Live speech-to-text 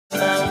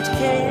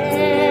Hello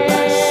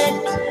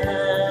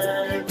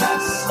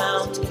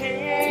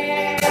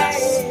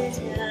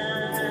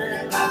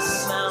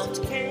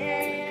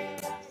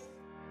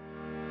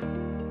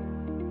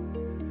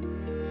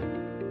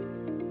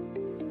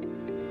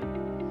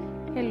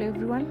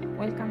everyone,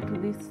 welcome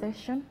to this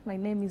session. My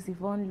name is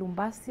Yvonne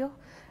Lumbasio.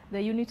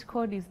 The unit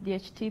code is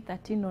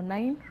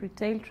DHT1309,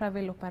 Retail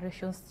Travel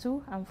Operations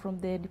 2. I'm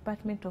from the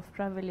Department of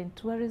Travel and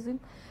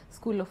Tourism,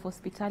 School of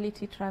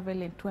Hospitality,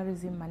 Travel and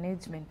Tourism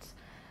Management.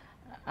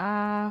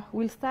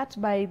 We'll start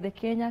by the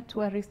Kenya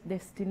tourist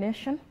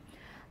destination,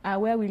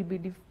 where we'll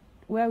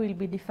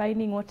be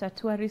defining what a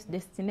tourist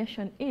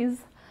destination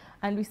is.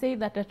 And we say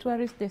that a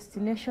tourist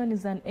destination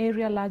is an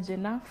area large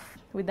enough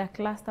with a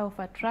cluster of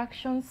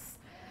attractions,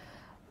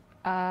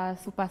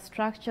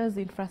 superstructures,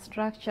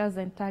 infrastructures,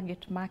 and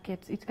target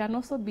markets. It can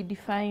also be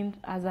defined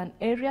as an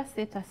area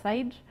set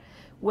aside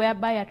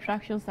whereby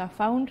attractions are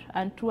found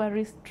and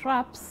tourist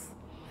traps,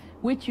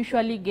 which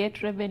usually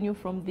get revenue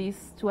from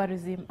these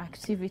tourism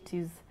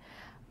activities.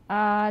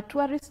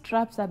 Tourist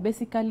traps are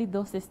basically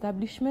those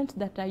establishments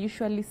that are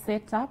usually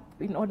set up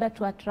in order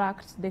to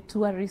attract the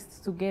tourists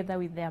together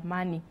with their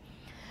money.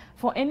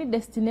 For any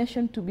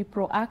destination to be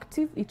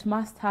proactive, it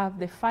must have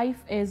the 5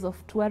 A's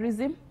of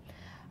tourism.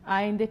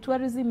 In the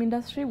tourism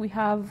industry, we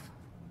have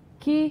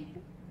key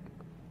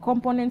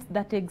components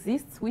that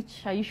exist,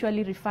 which are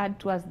usually referred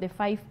to as the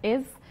 5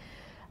 A's.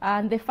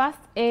 And the first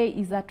A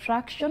is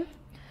attraction,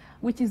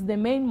 which is the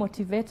main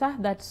motivator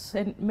that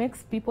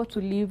makes people to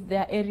leave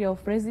their area of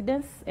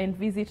residence and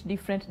visit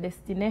different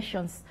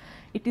destinations.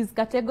 It is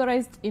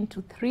categorized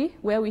into 3,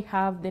 where we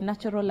have the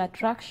natural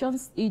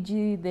attractions,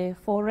 e.g. the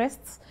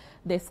forests,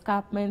 the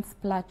escarpments,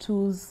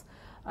 plateaus,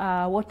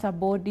 water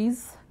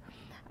bodies.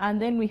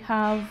 And then we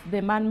have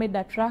the man-made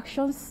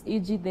attractions,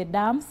 e.g. the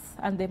dams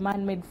and the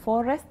man-made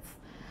forests.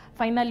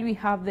 Finally, we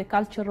have the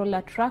cultural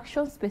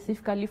attractions,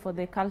 specifically for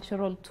the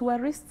cultural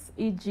tourists,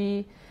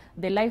 e.g.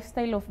 the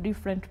lifestyle of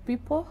different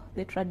people,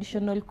 the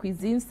traditional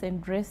cuisines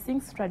and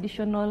dressings,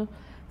 traditional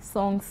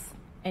songs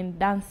and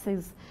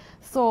dances.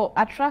 So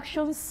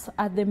attractions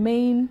are the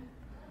main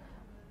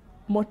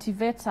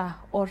motivator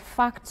or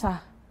factor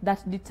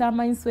that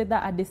determines whether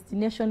a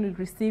destination will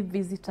receive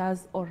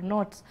visitors or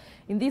not.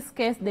 In this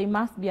case, they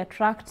must be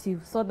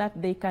attractive so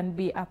that they can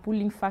be a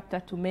pulling factor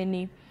to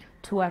many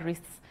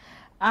tourists.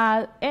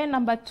 A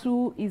number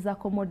 2 is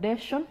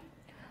accommodation.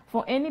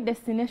 For any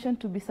destination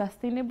to be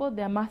sustainable,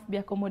 there must be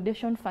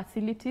accommodation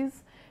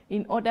facilities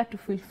in order to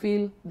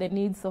fulfill the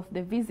needs of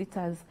the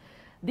visitors.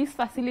 These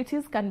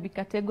facilities can be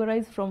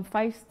categorized from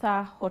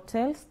 5-star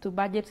hotels to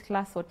budget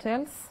class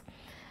hotels,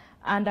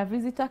 and a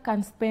visitor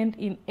can spend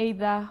in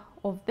either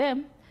of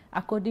them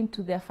according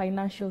to their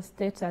financial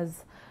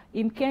status.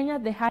 In Kenya,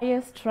 the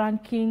highest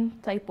ranking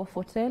type of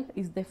hotel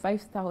is the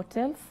 5-star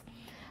hotels,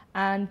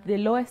 and the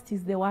lowest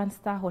is the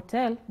 1-star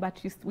hotel, but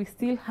we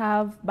still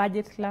have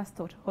budget class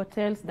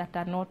hotels that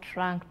are not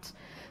ranked.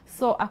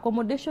 So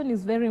accommodation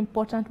is very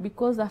important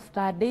because after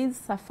a day's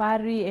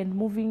safari and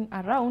moving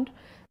around,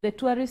 the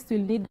tourists will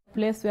need a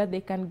place where they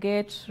can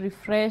get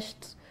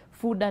refreshed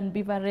food and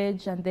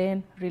beverage and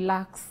then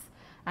relax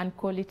and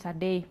call it a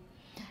day.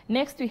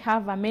 Next, we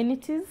have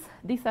amenities.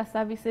 These are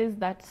services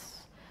that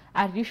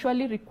are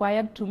usually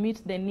required to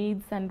meet the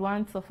needs and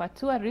wants of a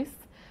tourist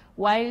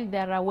while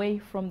they're away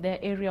from their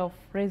area of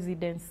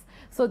residence.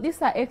 So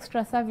these are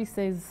extra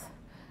services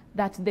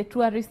that the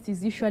tourist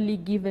is usually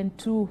given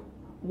to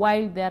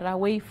while they're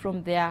away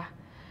from their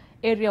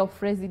area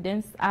of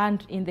residence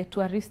and in the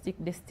touristic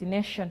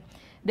destination.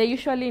 They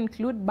usually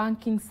include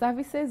banking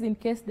services in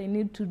case they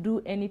need to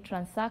do any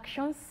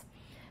transactions,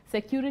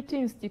 security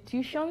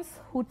institutions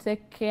who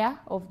take care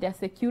of their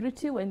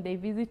security when they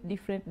visit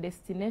different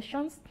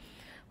destinations,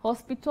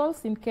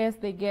 hospitals in case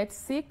they get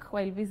sick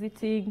while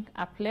visiting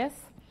a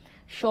place,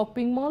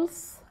 shopping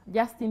malls,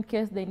 just in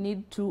case they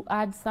need to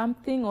add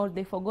something or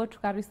they forgot to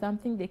carry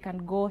something, they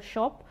can go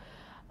shop.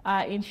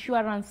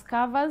 Insurance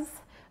covers,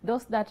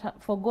 those that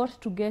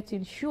forgot to get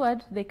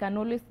insured, they can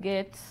always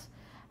get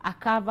a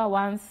cover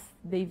once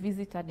they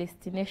visit a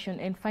destination.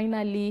 And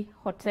finally,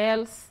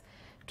 hotels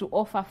to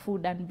offer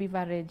food and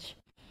beverage.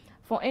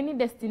 For any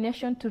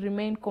destination to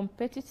remain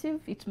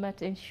competitive, it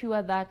must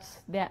ensure that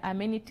their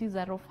amenities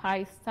are of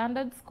high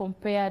standards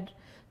compared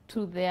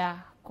to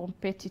their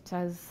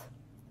competitors.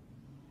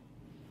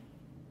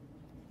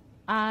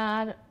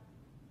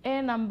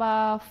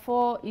 Number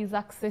 4 is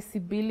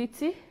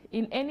accessibility.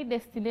 In any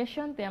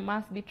destination, there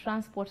must be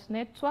transport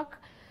network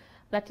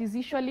that is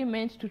usually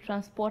meant to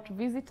transport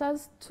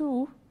visitors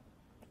to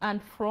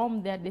and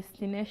from their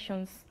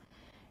destinations.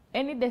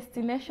 Any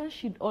destination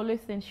should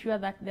always ensure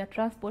that their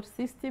transport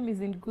system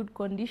is in good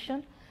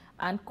condition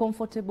and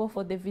comfortable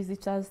for the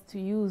visitors to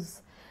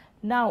use.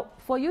 Now,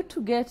 for you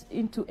to get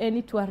into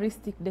any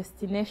touristic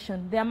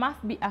destination, there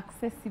must be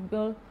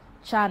accessible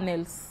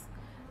channels.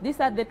 These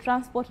are the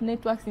transport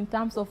networks in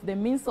terms of the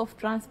means of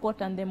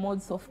transport and the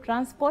modes of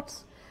transport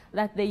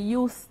that they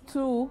use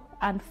to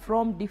and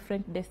from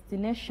different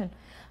destinations.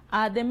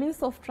 The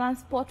means of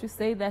transport, we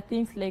say that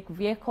things like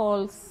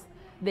vehicles,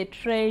 the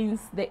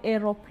trains, the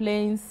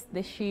aeroplanes,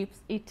 the ships,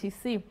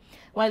 etc.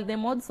 While the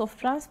modes of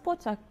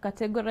transport are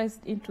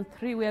categorized into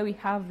three, where we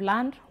have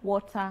land,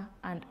 water,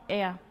 and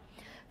air.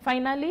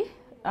 Finally,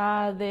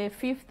 the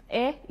fifth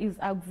A is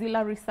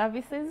auxiliary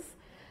services.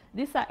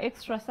 These are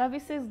extra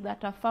services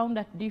that are found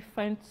at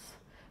different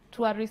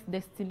tourist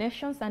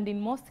destinations, and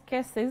in most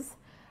cases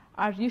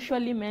are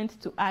usually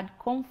meant to add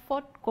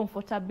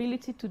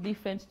comfortability to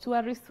different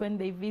tourists when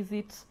they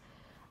visit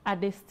a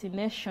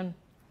destination.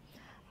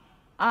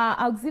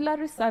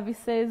 Auxiliary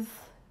services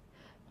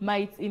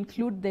might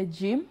include the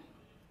gym,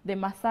 the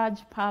massage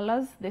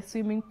parlors, the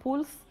swimming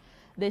pools,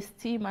 the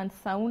steam and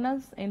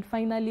saunas, and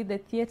finally the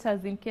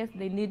theaters in case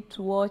they need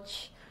to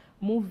watch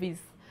movies.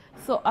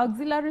 So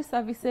auxiliary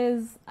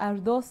services are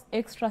those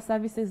extra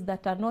services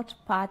that are not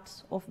part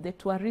of the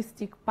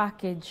touristic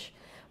package,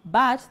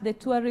 but the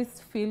tourists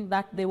feel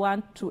that they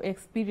want to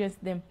experience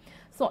them.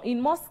 So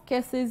in most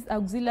cases,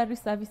 auxiliary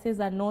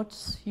services are not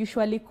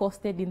usually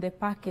costed in the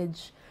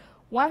package.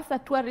 Once a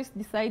tourist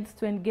decides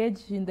to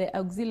engage in the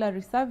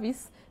auxiliary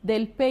service,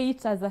 they'll pay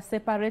it as a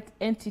separate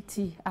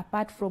entity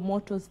apart from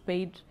what was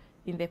paid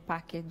in the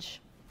package.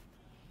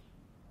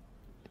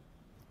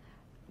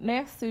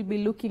 Next, we'll be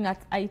looking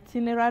at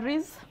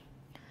itineraries.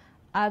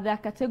 They are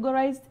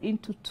categorized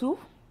into two,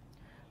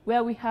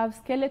 where we have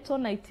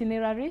skeleton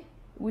itinerary,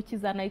 which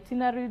is an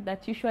itinerary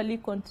that usually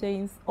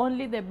contains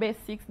only the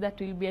basics that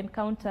will be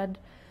encountered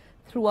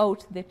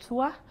throughout the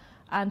tour.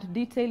 And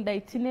detailed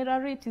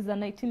itinerary, it is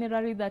an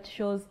itinerary that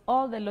shows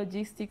all the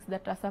logistics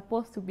that are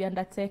supposed to be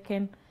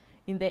undertaken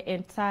in the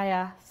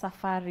entire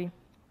safari.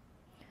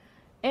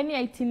 Any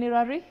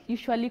itinerary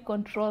usually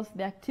controls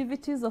the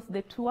activities of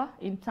the tour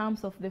in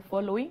terms of the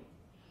following.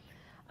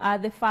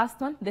 The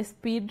first one, the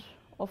speed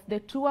of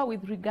the tour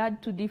with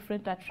regard to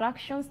different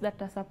attractions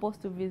that are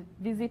supposed to be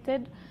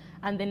visited,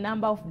 and the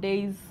number of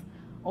days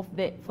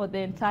for the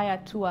entire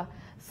tour.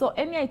 So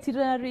any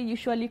itinerary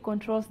usually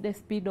controls the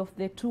speed of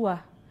the tour.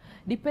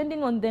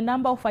 Depending on the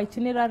number of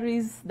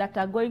itineraries that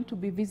are going to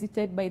be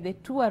visited by the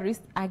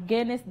tourist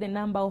against the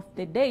number of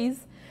the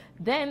days,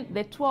 then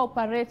the tour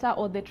operator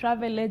or the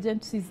travel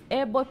agent is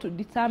able to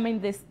determine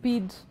the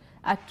speed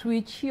at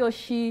which he or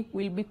she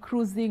will be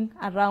cruising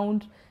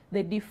around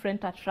the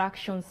different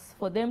attractions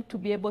for them to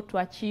be able to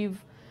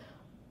achieve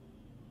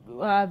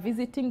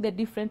visiting the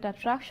different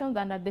attractions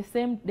and at the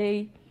same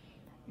day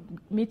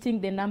meeting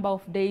the number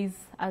of days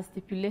as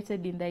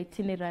stipulated in the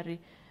itinerary.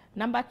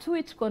 Number two,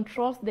 it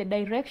controls the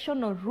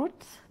direction or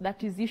route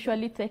that is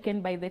usually taken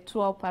by the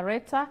tour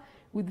operator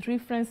with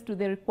reference to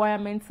the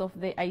requirements of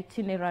the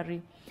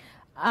itinerary.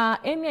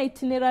 Any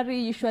itinerary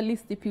usually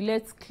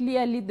stipulates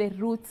clearly the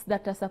routes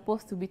that are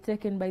supposed to be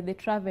taken by the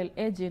travel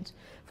agent.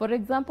 For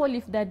example,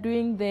 if they're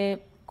doing the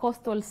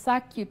coastal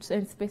circuit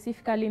and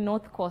specifically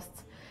North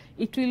Coast,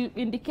 it will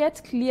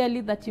indicate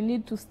clearly that you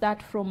need to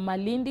start from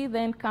Malindi,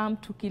 then come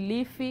to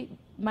Kilifi,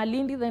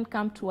 Malindi, then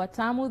come to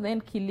Watamu,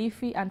 then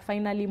Kilifi, and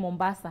finally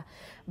Mombasa.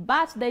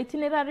 But the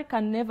itinerary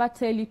can never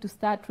tell you to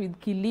start with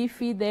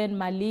Kilifi, then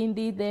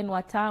Malindi, then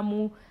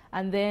Watamu,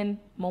 and then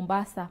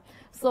Mombasa.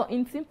 So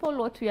in simple,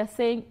 what we are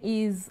saying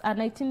is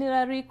an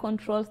itinerary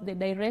controls the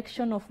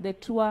direction of the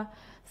tour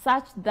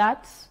such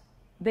that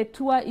the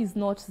tour is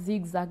not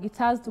zigzag. It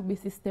has to be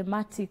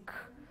systematic.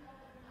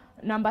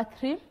 Number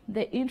three,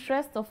 the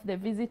interest of the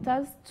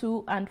visitors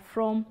to and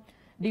from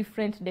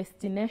different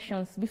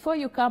destinations. Before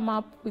you come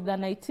up with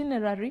an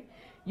itinerary,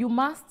 you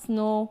must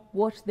know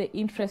what the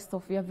interests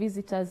of your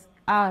visitors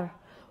are.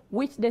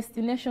 Which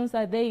destinations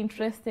are they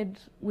interested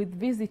with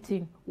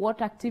visiting?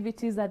 What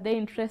activities are they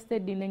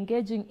interested in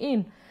engaging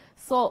in?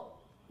 So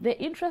the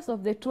interest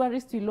of the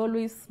tourist will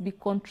always be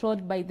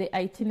controlled by the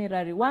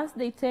itinerary. Once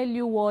they tell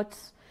you what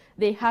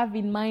they have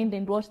in mind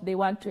and what they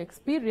want to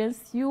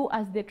experience, you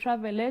as the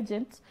travel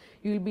agent,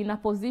 you will be in a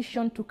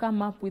position to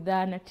come up with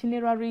an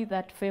itinerary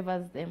that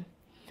favors them.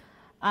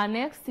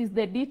 Next is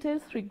the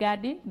details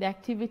regarding the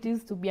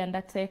activities to be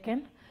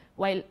undertaken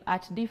while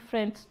at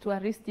different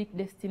touristic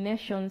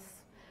destinations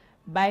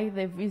by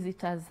the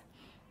visitors.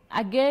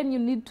 Again, you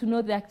need to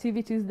know the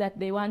activities that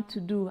they want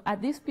to do. Are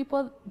they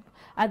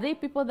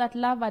people that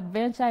love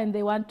adventure and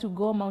they want to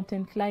go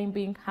mountain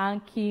climbing,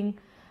 hiking,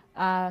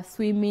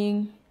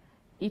 swimming,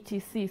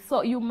 etc.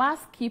 So you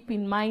must keep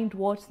in mind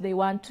what they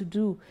want to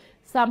do.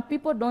 Some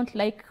people don't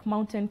like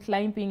mountain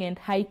climbing and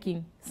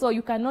hiking, so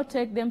you cannot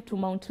take them to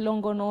Mount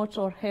Longonot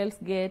or Hell's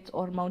Gate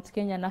or Mount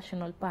Kenya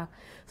National Park.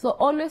 So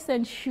always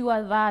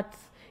ensure that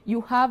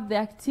you have the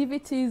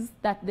activities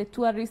that the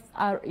tourists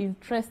are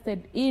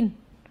interested in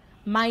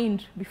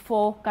mind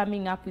before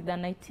coming up with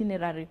an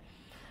itinerary.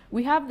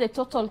 We have the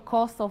total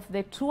cost of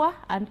the tour,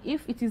 and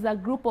if it is a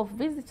group of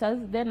visitors,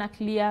 then a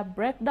clear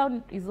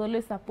breakdown is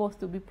always supposed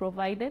to be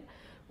provided,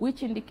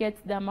 which indicates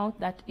the amount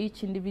that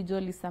each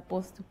individual is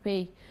supposed to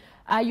pay.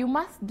 You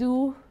must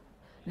do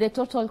the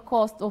total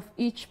cost of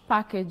each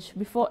package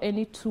before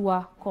any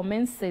tour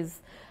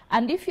commences.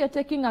 And if you're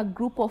taking a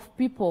group of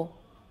people,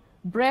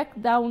 break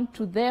down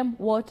to them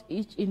what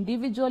each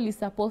individual is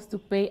supposed to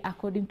pay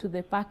according to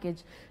the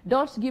package.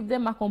 Don't give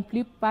them a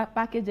complete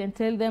package and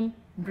tell them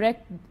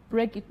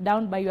break it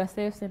down by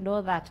yourselves and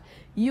all that.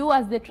 You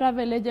as the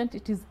travel agent,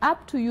 it is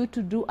up to you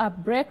to do a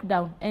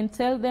breakdown and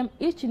tell them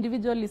each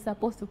individual is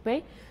supposed to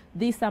pay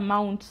this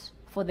amount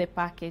for the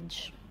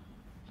package.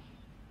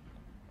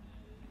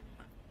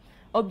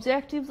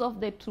 Objectives of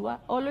the tour.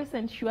 Always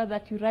ensure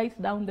that you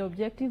write down the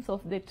objectives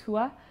of the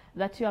tour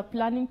that you are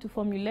planning to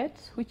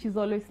formulate, which is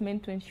always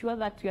meant to ensure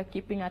that you are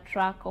keeping a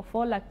track of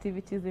all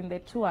activities in the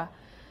tour.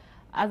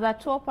 As a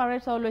tour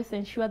operator, always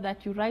ensure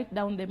that you write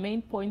down the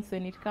main points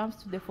when it comes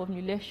to the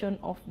formulation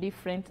of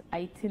different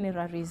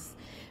itineraries.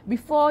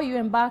 Before you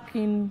embark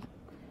in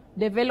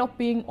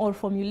developing or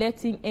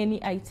formulating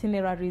any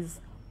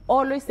itineraries,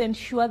 always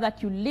ensure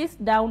that you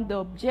list down the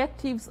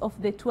objectives of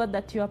the tour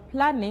that you are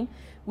planning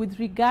with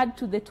regard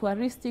to the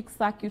touristic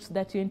circuits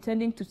that you're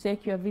intending to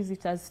take your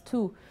visitors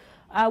to.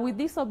 With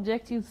these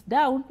objectives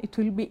down, it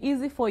will be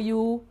easy for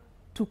you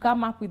to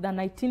come up with an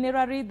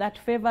itinerary that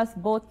favors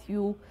both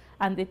you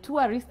and the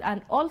tourist,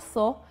 and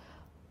also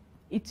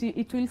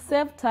it will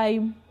save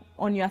time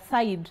on your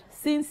side,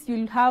 since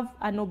you'll have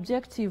an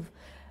objective,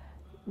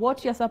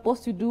 what you're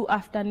supposed to do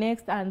after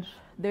next, and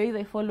the way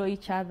they follow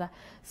each other.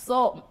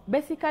 So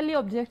basically,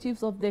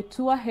 objectives of the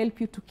tour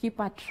help you to keep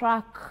a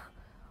track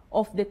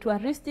of the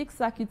touristic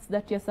circuits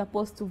that you're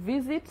supposed to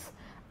visit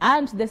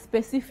and the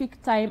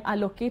specific time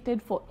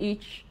allocated for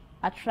each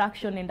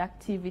attraction and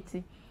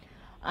activity.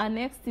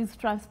 Next is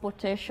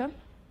transportation.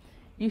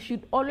 You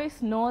should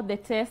always know the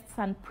tastes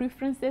and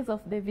preferences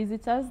of the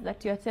visitors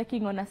that you're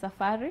taking on a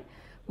safari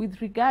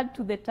with regard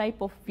to the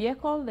type of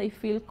vehicle they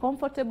feel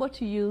comfortable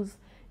to use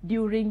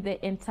during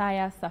the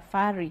entire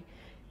safari.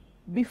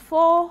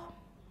 Before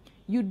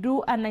you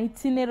do an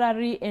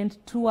itinerary and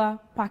tour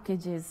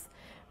packages,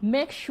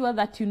 make sure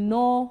that you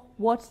know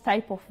what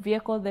type of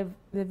vehicle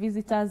the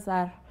visitors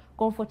are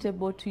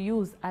comfortable to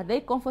use. Are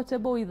they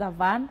comfortable with a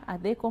van? Are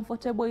they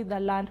comfortable with a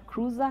Land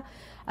Cruiser?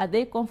 Are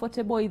they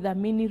comfortable with a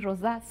Mini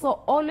Rosa?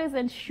 So always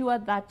ensure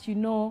that you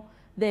know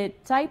the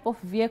type of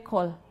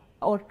vehicle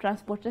or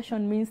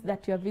transportation means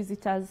that your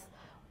visitors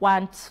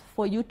want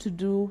for you to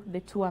do the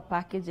tour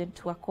package and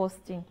tour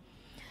costing.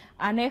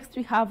 And next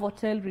we have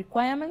hotel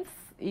requirements.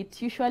 It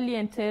usually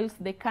entails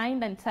the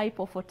kind and type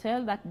of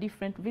hotel that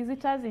different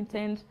visitors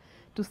intend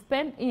to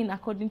spend in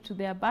according to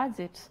their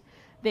budget.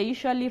 They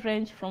usually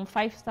range from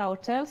 5-star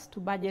hotels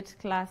to budget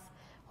class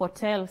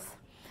hotels.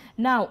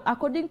 Now,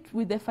 according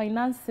with the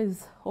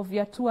finances of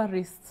your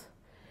tourists,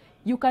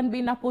 you can be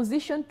in a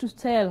position to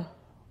tell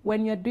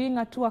when you're doing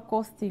a tour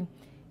costing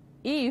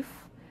if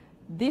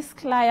this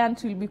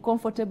client will be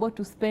comfortable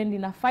to spend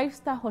in a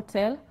 5-star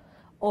hotel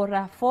or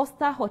a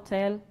 4-star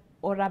hotel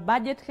or a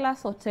budget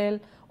class hotel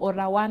or a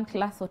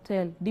 1-class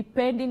hotel,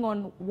 depending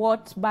on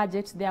what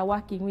budget they are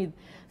working with.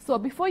 So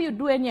before you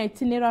do any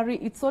itinerary,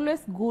 it's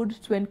always good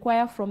to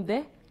inquire from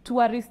the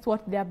tourist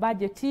what their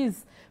budget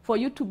is for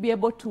you to be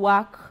able to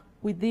work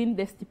within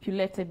the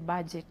stipulated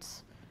budget.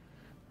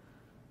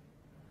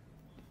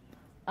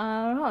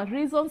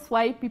 Reasons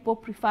why people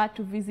prefer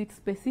to visit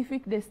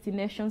specific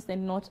destinations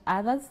and not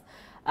others.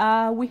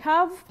 We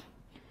have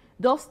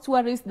those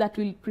tourists that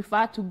will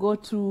prefer to go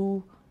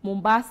to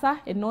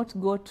Mombasa and not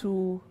go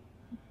to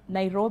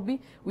Nairobi.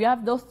 We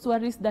have those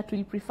tourists that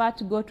will prefer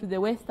to go to the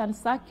Western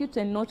Circuit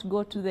and not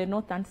go to the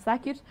Northern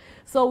Circuit.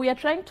 So we are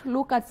trying to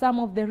look at some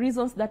of the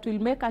reasons that will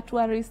make a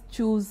tourist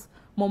choose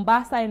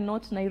Mombasa and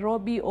not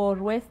Nairobi, or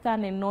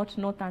Western and not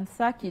Northern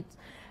Circuit.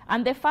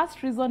 And the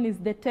first reason is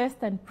the taste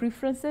and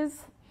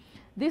preferences.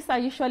 These are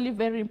usually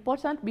very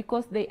important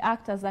because they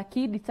act as a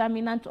key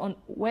determinant on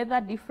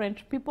whether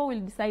different people will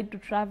decide to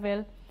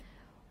travel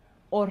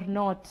or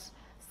not.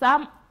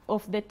 Some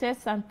of the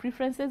tastes and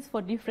preferences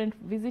for different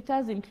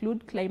visitors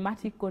include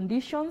climatic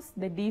conditions,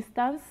 the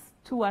distance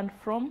to and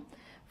from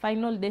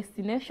final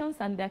destinations,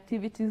 and the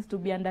activities to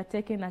be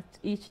undertaken at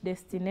each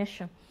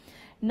destination.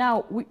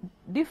 Now,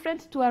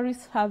 different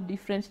tourists have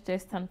different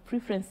tastes and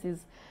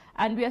preferences,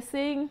 and we are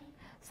saying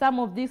some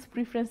of these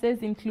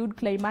preferences include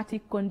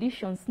climatic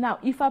conditions. Now,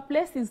 if a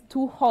place is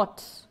too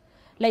hot,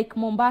 like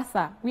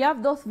Mombasa, we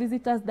have those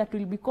visitors that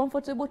will be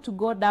comfortable to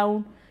go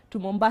down to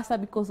Mombasa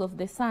because of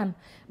the sun.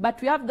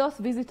 But we have those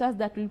visitors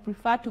that will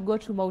prefer to go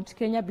to Mount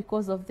Kenya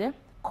because of the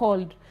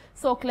cold.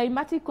 So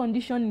climatic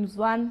condition is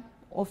one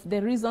of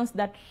the reasons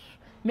that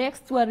makes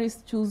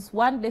tourists choose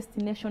one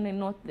destination and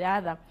not the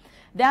other.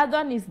 The other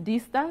one is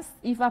distance.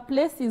 If a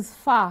place is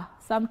far,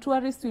 some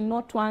tourists will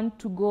not want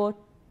to go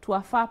to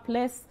a far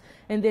place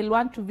and they'll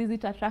want to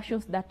visit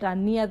attractions that are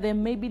near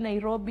them. Maybe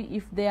Nairobi,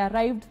 if they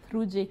arrived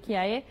through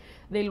JKIA,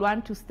 they'll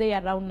want to stay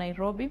around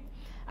Nairobi.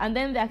 And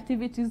then the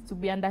activities to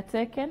be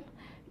undertaken.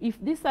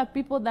 If these are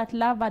people that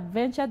love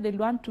adventure, they'll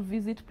want to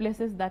visit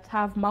places that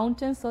have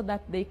mountains so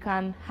that they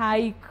can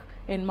hike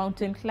and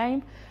mountain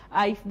climb.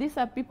 If these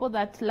are people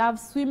that love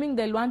swimming,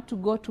 they'll want to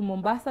go to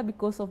Mombasa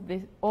because of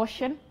the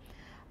ocean.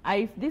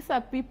 If these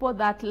are people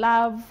that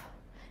love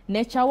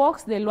nature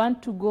walks, they'll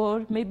want to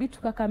go maybe to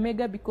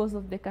Kakamega because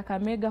of the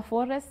Kakamega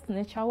Forest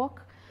nature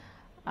walk,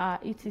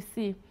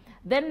 etc.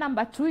 Then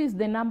number 2 is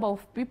the number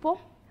of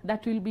people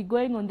that will be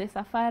going on the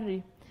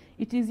safari.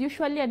 It is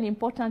usually an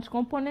important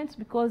component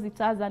because it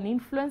has an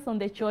influence on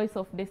the choice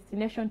of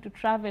destination to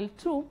travel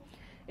to,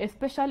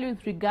 especially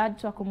with regard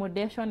to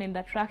accommodation and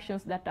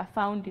attractions that are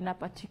found in a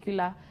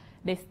particular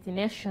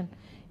destination.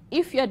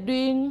 If you're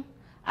doing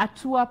a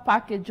tour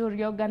package or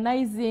you're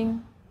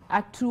organizing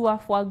a tour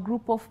for a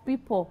group of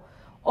people,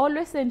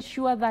 always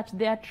ensure that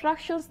the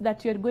attractions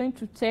that you're going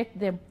to take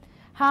them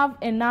have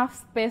enough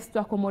space to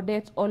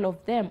accommodate all of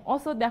them.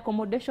 Also, the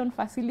accommodation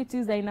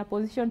facilities are in a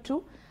position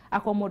to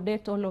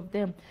accommodate all of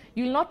them.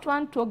 You'll not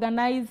want to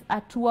organize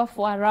a tour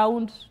for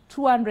around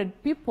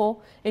 200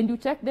 people and you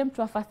take them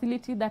to a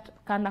facility that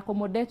can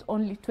accommodate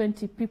only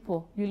 20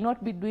 people. You'll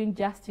not be doing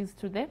justice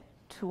to the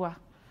tour.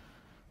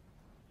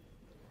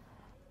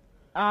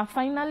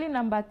 Finally,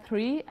 number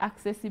 3,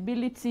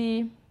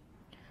 accessibility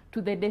to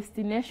the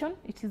destination.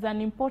 It is an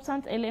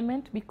important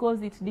element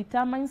because it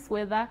determines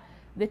whether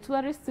the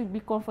tourists will be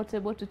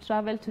comfortable to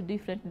travel to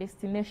different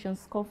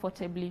destinations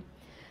comfortably.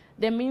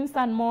 The means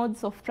and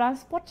modes of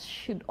transport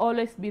should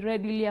always be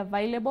readily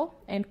available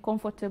and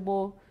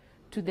comfortable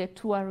to the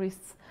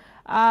tourists.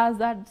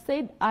 As I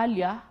said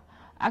earlier,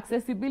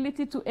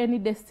 accessibility to any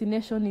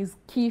destination is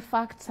a key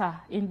factor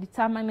in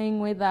determining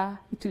whether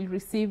it will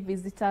receive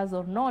visitors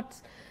or not.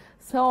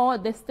 So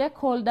the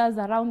stakeholders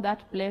around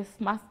that place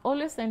must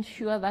always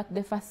ensure that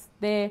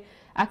the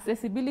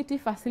accessibility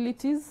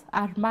facilities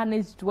are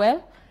managed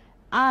well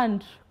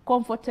and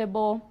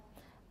comfortable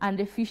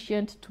and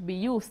efficient to be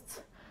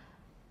used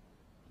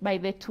by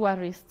the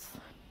tourists.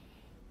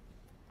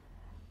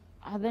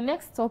 The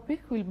next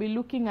topic, we'll be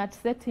looking at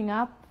setting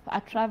up a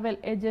travel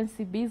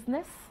agency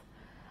business,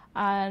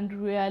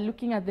 and we are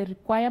looking at the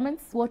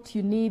requirements, what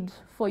you need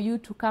for you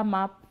to come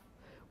up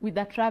with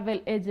a travel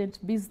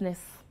agent business.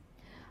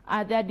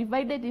 They are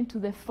divided into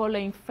the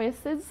following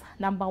phases.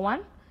 Number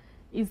 1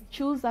 is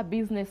choose a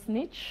business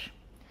niche,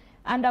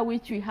 under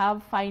which we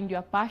have find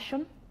your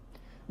passion.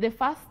 The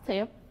first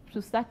step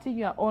to starting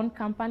your own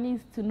company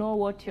is to know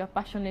what you're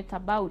passionate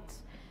about.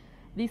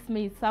 This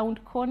may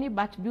sound corny,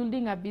 but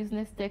building a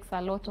business takes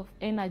a lot of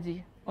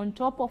energy. On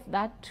top of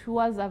that,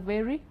 tours are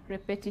very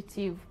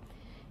repetitive.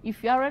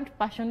 If you aren't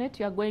passionate,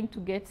 you are going to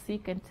get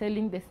sick and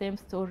telling the same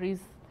stories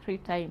 3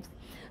 times.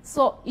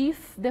 So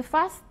if the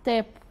first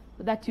step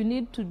that you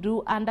need to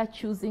do under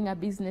choosing a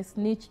business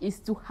niche is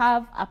to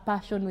have a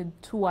passion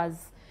with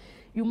tours.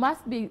 You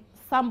must be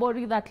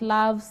somebody that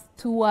loves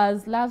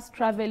tours, loves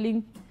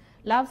traveling,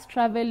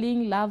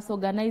 loves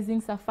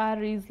organizing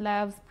safaris,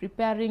 loves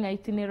preparing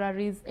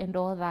itineraries and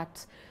all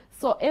that.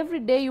 So every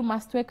day you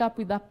must wake up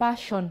with a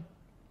passion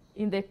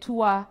in the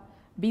tour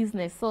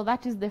business. So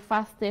that is the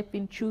first step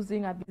in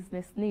choosing a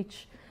business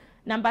niche.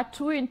 Number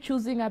 2 in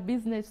choosing a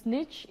business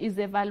niche is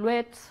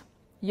evaluate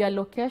your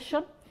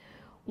location.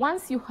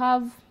 Once you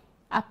have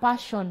a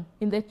passion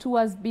in the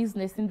tours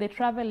business, in the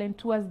travel and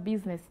tours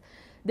business,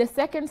 the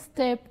second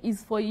step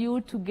is for you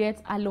to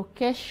get a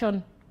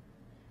location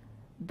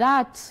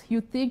that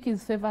you think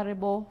is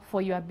favorable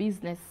for your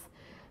business.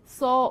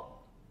 So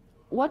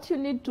what you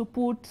need to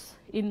put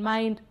in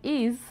mind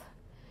is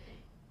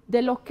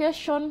the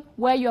location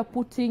where you're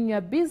putting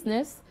your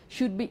business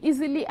should be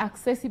easily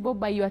accessible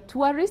by your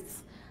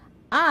tourists,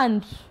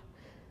 and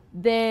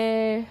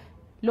the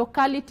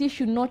locality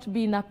should not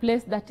be in a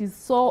place that is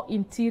so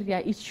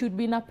interior. It should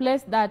be in a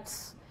place that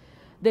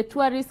the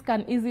tourists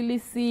can easily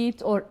see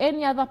it, or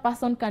any other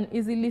person can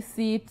easily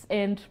see it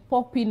and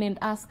pop in and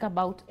ask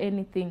about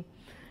anything.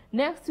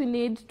 Next, we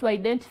need to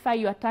identify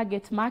your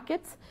target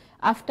markets.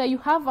 After you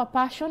have a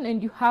passion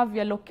and you have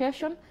your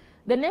location,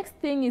 the next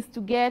thing is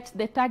to get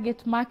the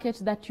target market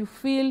that you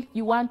feel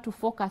you want to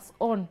focus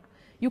on.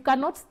 You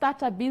cannot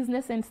start a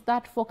business and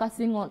start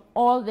focusing on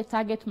all the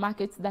target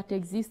markets that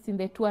exist in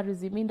the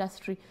tourism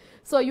industry.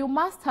 So you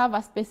must have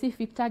a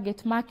specific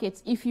target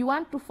market. If you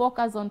want to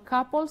focus on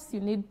couples, you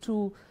need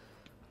to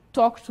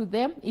talk to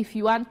them. If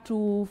you want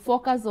to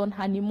focus on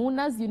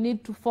honeymooners, you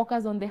need to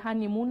focus on the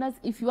honeymooners.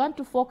 If you want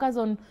to focus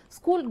on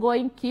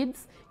school-going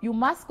kids, you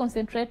must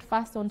concentrate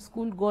first on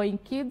school-going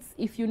kids.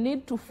 If you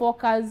need to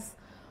focus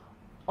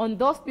on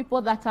those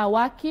people that are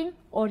working,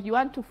 or you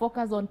want to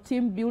focus on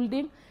team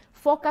building,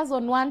 focus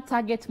on one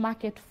target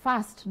market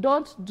first.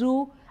 Don't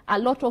do a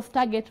lot of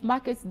target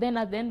markets, then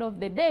at the end of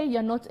the day,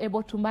 you're not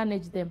able to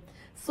manage them.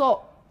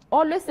 So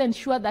always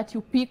ensure that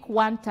you pick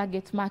one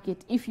target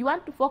market. If you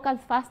want to focus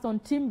first on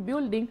team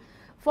building,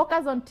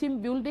 focus on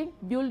team building,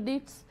 build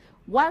it.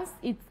 Once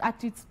it's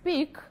at its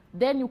peak,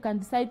 then you can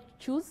decide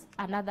to choose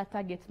another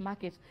target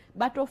market.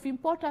 But of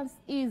importance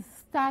is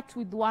start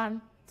with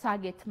one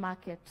target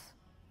market.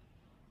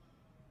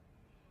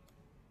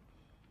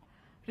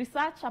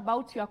 Research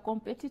about your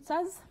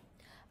competitors.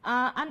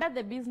 Under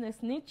the business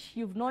niche,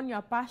 you've known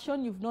your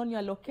passion, you've known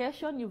your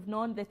location, you've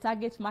known the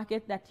target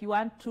market that you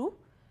want to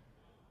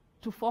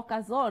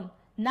focus on.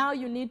 Now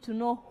you need to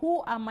know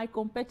who are my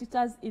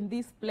competitors in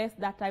this place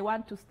that I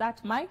want to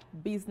start my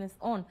business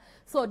on.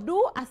 So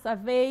do a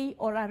survey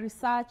or a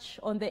research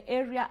on the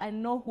area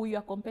and know who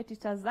your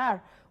competitors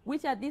are.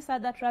 Which are these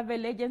other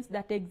travel agents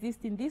that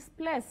exist in this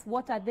place?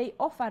 What are they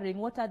offering?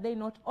 What are they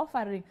not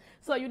offering?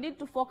 So you need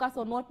to focus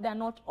on what they're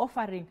not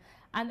offering.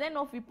 And then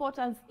of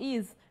importance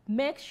is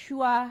make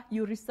sure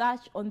you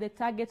research on the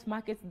target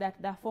markets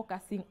that they're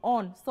focusing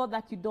on so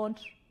that you don't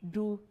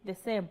do the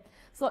same.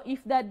 So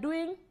if they're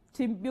doing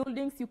team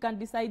buildings, you can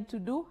decide to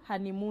do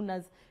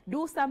honeymooners.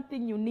 Do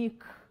something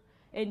unique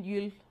and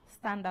you'll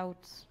stand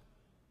out.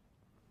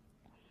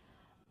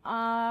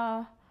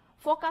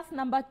 Focus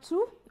number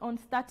 2 on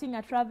starting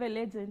a travel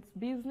agent's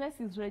business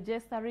is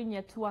registering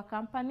your tour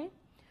company.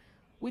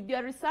 With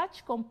your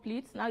research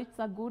complete, now it's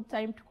a good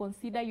time to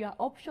consider your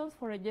options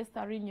for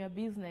registering your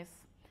business.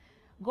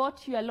 Go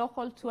to your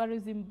local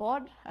tourism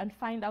board and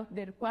find out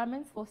the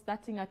requirements for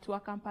starting a tour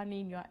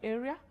company in your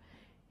area.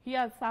 Here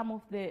are some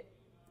of the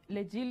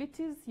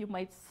legalities you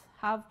might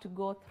have to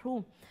go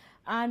through.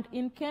 And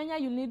in Kenya,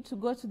 you need to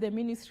go to the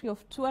Ministry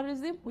of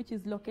Tourism, which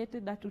is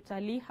located at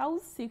Utalii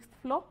House, 6th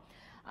floor.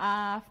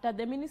 After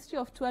the Ministry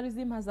of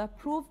Tourism has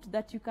approved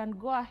that you can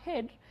go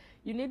ahead,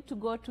 you need to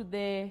go to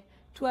the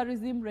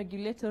Tourism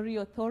Regulatory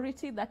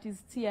Authority, that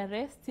is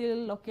TRS,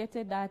 still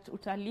located at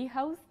Utalii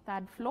House,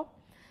 3rd floor.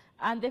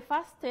 And the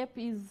first step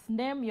is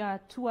name your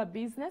tour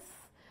business.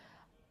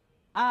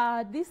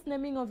 This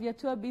naming of your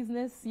tour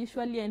business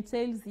usually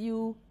entails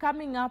you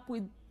coming up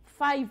with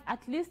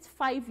at least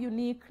five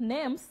unique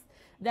names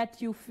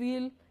that you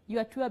feel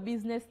your tour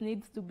business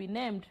needs to be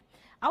named.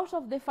 Out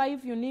of the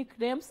 5 unique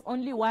names,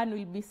 only one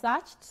will be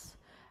searched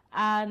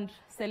and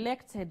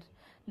selected.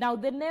 Now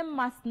the name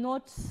must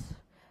not,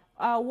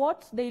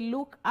 what they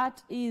look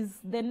at is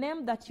the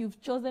name that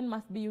you've chosen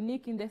must be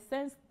unique in the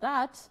sense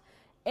that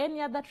any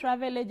other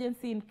travel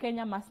agency in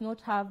Kenya must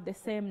not have the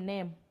same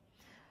name.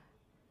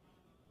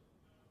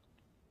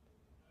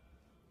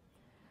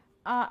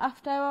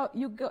 After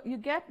you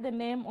get the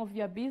name of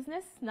your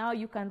business, now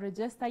you can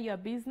register your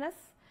business.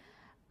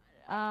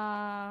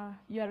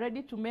 You are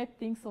ready to make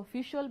things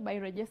official by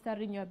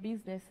registering your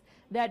business.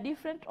 There are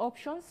different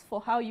options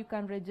for how you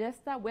can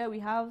register, where we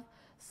have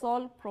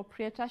sole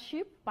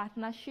proprietorship,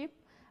 partnership,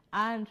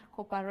 and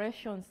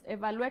corporations.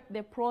 Evaluate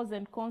the pros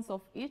and cons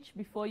of each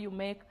before you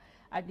make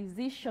a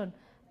decision.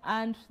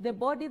 And the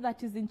body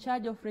that is in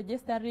charge of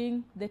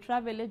registering the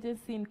travel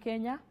agency in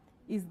Kenya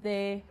is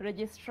the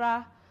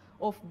Registrar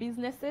of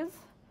Businesses,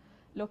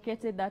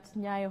 located at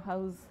Nyayo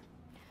House.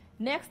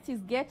 Next is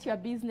get your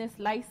business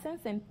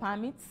license and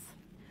permits.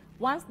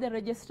 Once the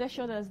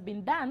registration has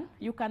been done,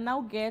 you can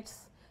now get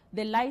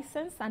the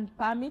license and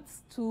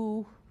permits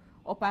to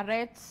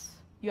operate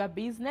your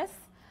business.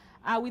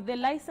 With the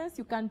license,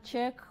 you can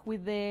check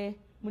with the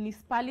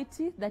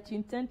municipality that you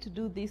intend to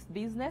do this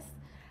business.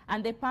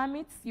 And the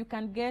permits, you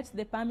can get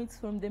the permits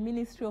from the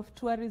Ministry of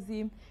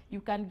Tourism.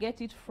 You can get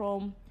it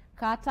from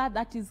CATA,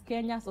 that is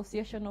Kenya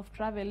Association of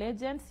Travel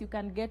Agents. You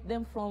can get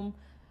them from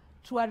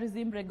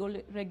tourism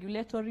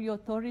regulatory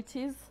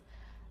authorities,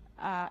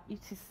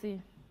 etc.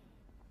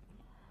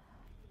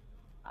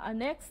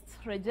 Next,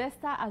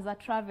 register as a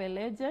travel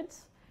agent.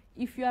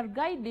 If you are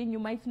guiding, you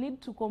might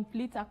need to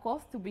complete a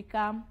course to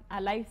become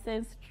a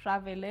licensed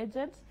travel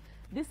agent.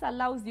 This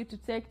allows you to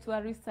take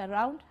tourists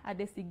around a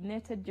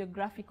designated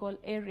geographical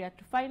area.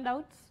 To find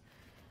out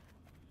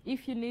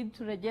if you need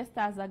to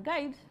register as a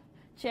guide,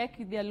 check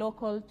with your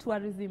local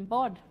tourism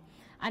board.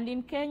 And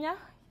in Kenya,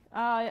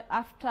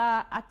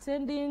 after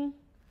attending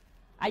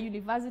a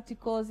university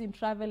course in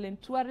travel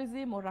and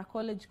tourism or a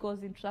college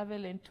course in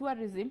travel and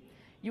tourism,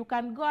 you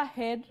can go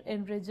ahead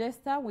and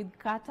register with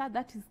CATA,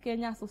 that is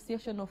Kenya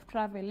Association of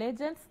Travel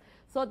Agents,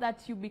 so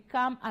that you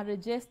become a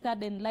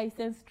registered and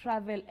licensed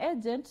travel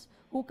agent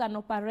who can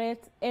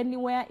operate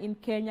anywhere in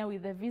Kenya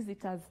with the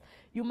visitors.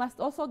 You must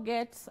also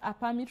get a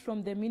permit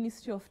from the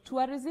Ministry of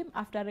Tourism.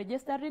 After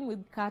registering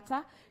with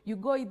CATA, you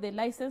go with the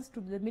license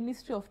to the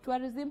Ministry of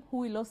Tourism, who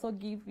will also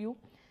give you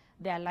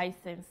their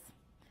license.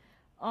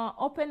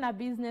 Open a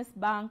business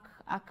bank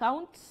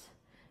account.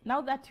 Now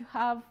that you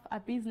have a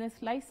business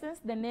license,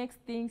 the next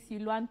things you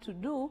want to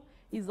do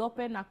is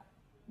open a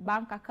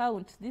bank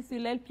account. This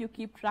will help you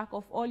keep track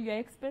of all your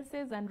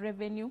expenses and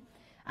revenue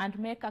and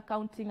make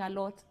accounting a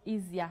lot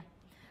easier.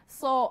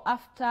 So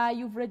after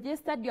you've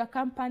registered your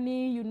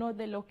company, you know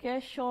the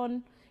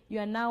location, you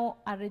are now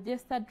a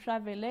registered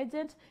travel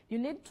agent, you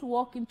need to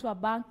walk into a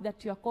bank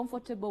that you are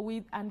comfortable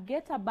with and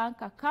get a bank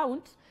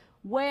account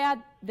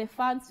where the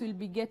funds will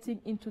be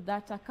getting into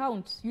that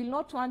account. You'll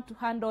not want to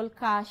handle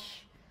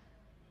cash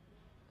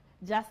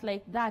just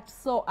like that.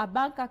 So a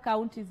bank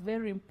account is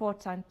very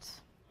important.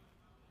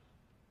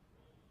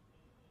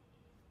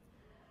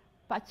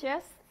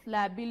 Purchase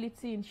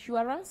liability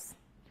insurance.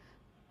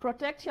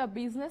 Protect your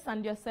business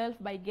and yourself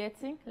by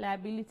getting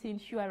liability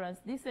insurance.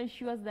 This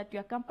ensures that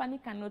your company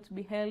cannot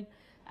be held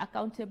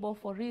accountable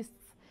for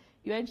risks.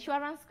 Your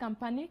insurance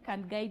company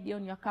can guide you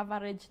on your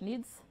coverage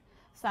needs.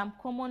 Some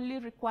commonly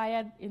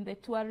required in the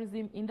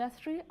tourism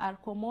industry are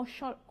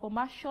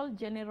commercial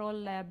general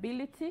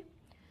liability,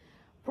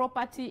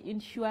 property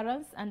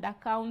insurance, and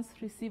accounts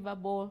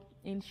receivable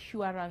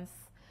insurance.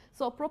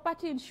 So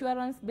property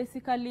insurance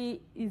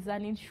basically is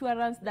an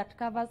insurance that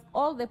covers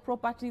all the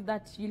property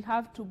that you'll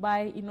have to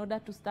buy in order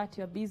to start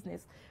your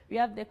business. You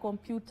have the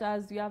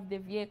computers, you have the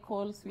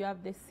vehicles, you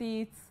have the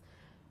seats.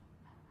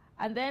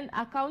 And then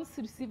accounts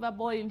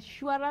receivable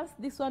insurance,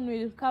 this one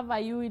will cover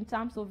you in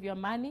terms of your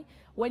money.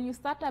 When you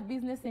start a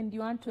business and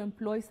you want to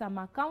employ some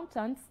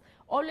accountants,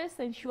 always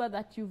ensure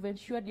that you've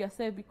insured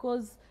yourself,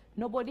 because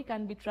nobody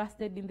can be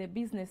trusted in the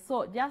business.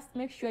 So just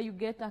make sure you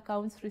get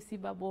accounts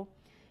receivable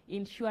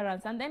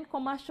insurance. And then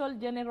commercial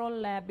general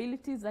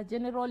liability is a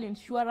general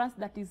insurance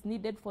that is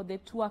needed for the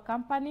tour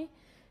company,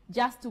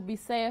 just to be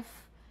safe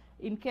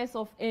in case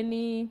of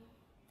any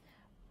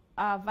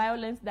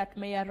violence that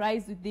may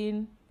arise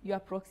within your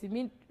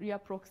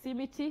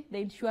proximity. The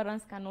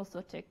insurance can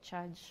also take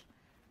charge.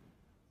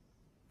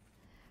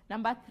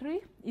 Number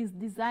 3 is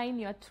design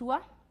your tour.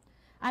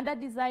 Under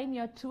design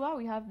your tour,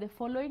 we have the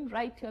following: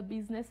 write your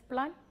business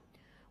plan.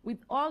 With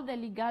all the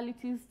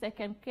legalities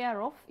taken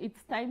care of,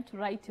 it's time to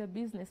write your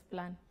business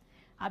plan.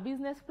 A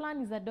business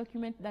plan is a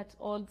document that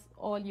holds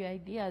all your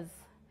ideas.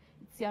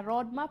 It's your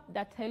roadmap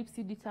that helps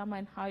you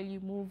determine how you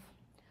move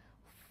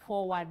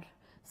forward.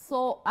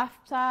 So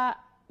after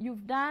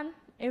you've done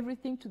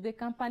everything to the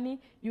company,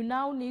 you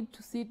now need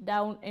to sit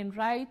down and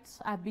write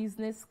a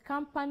business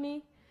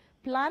company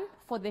plan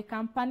for the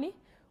company,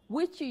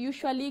 which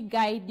usually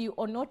guide you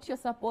on what you're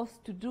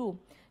supposed to do.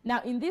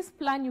 Now, in this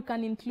plan, you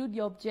can include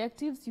your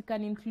objectives, you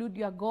can include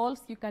your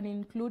goals, you can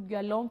include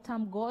your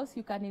long-term goals,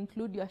 you can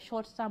include your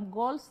short-term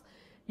goals,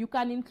 you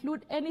can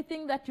include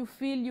anything that you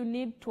feel you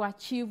need to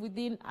achieve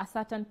within a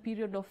certain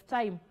period of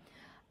time.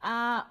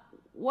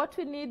 What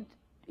we need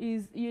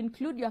is you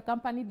include your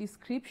company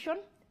description,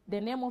 the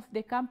name of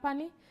the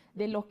company,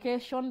 the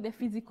location, the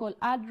physical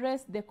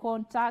address, the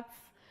contacts,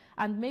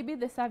 and maybe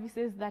the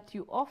services that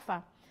you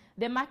offer.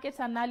 The market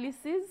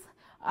analysis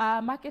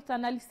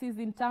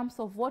in terms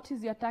of what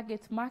is your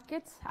target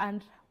market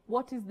and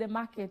what is the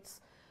market,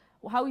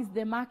 how is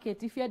the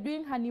market. If you're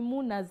doing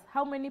honeymooners,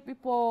 how many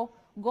people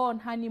go on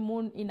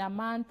honeymoon in a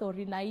month or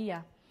in a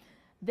year?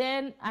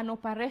 Then an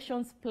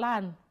operations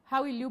plan.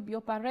 How will you be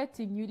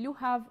operating? Will you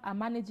have a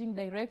managing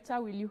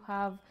director? Will you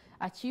have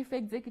a chief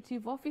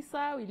executive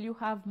officer? Will you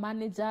have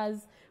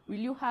managers? Will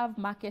you have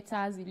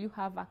marketers? Will you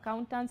have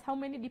accountants? How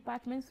many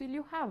departments will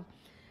you have?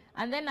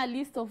 And then a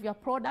list of your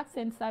products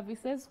and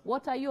services.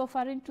 What are you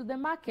offering to the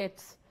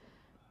market?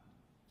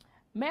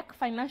 Make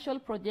financial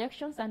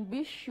projections and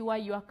be sure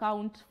you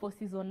account for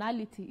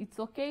seasonality. It's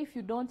okay if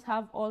you don't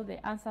have all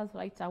the answers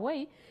right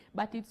away,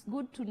 but it's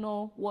good to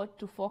know what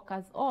to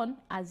focus on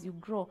as you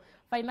grow.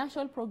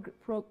 Financial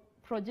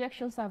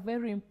projections are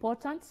very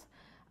important.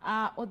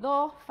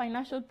 Although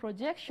financial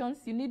projections,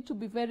 you need to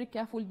be very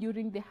careful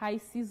during the high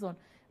season,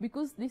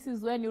 because this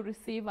is when you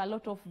receive a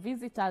lot of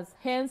visitors.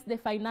 Hence, the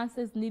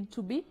finances need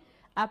to be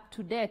up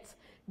to date.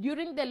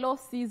 During the low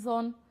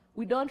season,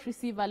 we don't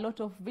receive a lot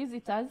of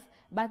visitors,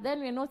 but then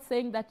we're not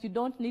saying that you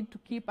don't need to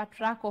keep a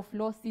track of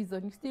low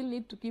season. You still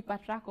need to keep a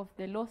track of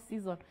the low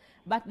season.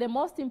 But the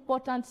most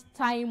important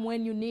time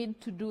when you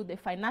need to do the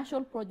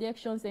financial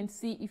projections and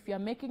see if you're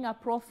making a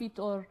profit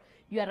or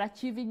you are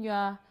achieving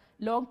your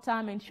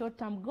long-term and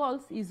short-term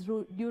goals is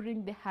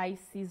during the high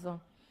season.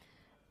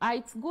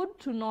 It's good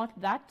to note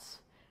that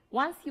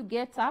once you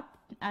get up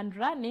and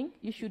running,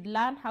 you should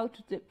learn how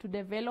to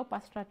develop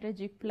a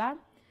strategic plan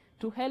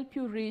to help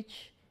you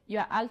reach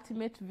your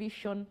ultimate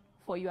vision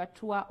for your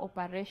tour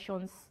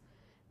operations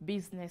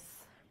business.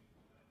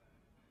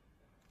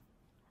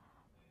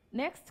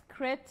 Next,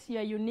 create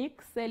your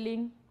unique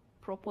selling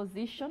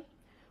proposition.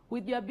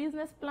 With your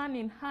business plan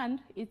in hand,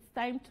 it's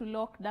time to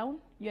lock down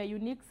your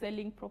unique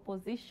selling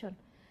proposition.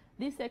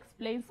 This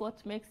explains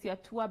what makes your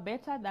tour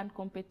better than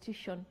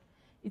competition.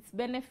 Its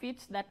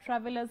benefits that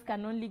travelers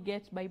can only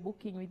get by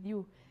booking with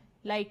you.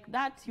 Like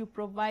that, you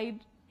provide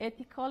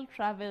ethical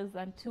travels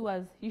and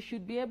tours. You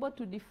should be able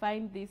to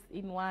define this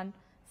in one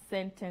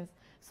sentence.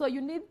 So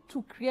you need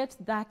to create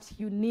that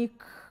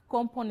unique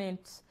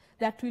component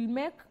that will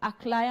make a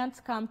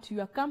client come to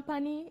your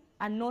company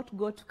and not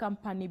go to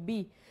company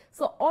B.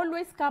 So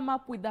always come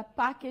up with a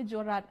package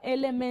or an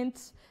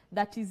element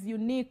that is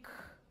unique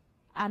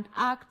and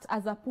act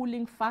as a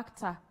pulling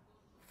factor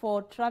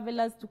for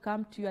travelers to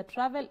come to your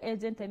travel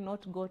agent and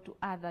not go to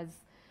others.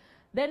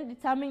 Then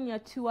determine your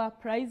tour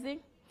pricing.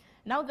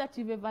 Now that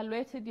you've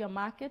evaluated your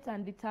market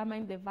and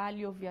determined the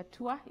value of your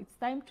tour, it's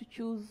time to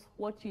choose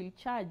what you'll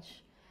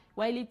charge.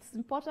 While it's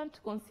important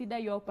to consider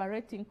your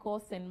operating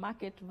costs and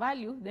market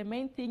value, the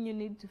main thing you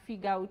need to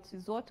figure out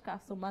is what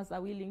customers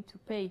are willing to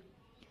pay.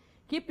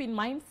 Keep in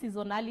mind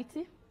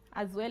seasonality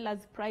as well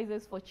as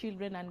prices for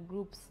children and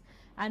groups.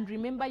 And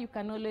remember, you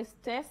can always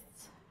test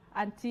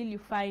until you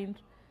find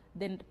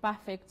the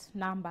perfect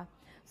number.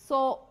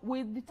 So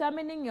with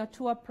determining your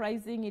tour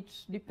pricing, it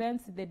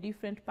depends on the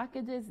different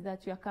packages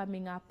that you're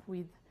coming up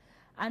with.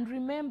 And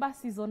remember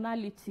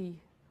seasonality.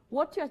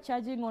 what you're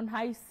charging on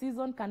high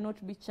season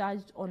cannot be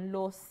charged on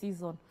low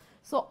season.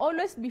 So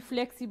always be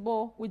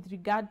flexible with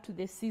regard to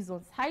the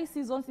seasons. High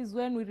seasons is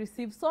when we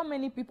receive so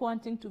many people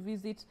wanting to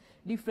visit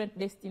different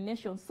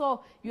destinations.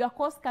 So your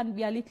cost can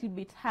be a little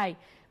bit high.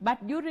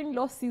 But during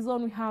low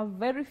season, we have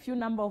very few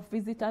number of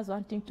visitors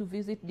wanting to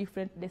visit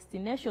different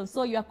destinations.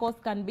 So your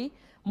cost can be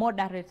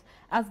moderate,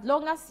 as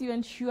long as you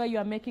ensure you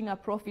are making a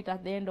profit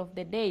at the end of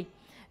the day.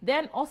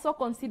 Then also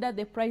consider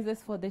the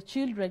prices for the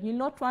children. You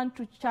not want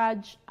to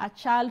charge a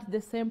child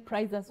the same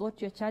price as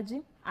what you're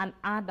charging an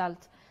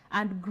adult.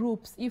 And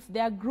groups, if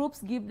there are groups,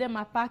 give them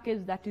a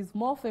package that is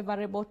more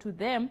favorable to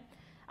them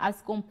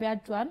as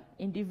compared to an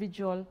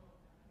individual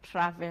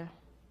travel.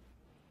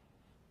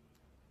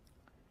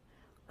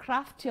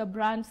 Craft your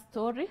brand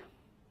story.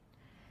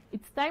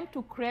 It's time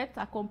to create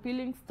a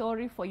compelling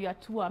story for your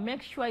tour.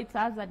 Make sure it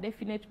has a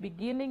definite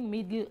beginning,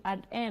 middle,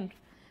 and end.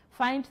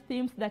 Find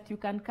themes that you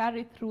can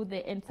carry through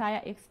the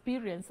entire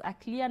experience. A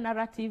clear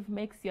narrative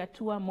makes your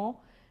tour more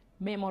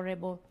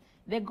memorable.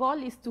 The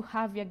goal is to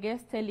have your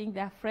guests telling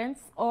their friends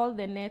all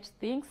the neat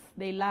things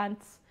they learned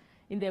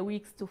in the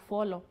weeks to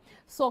follow.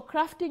 So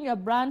crafting your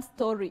brand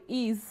story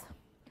is,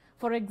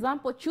 for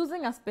example,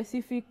 choosing a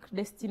specific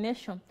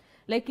destination.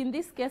 Like in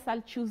this case,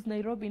 I'll choose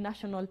Nairobi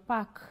National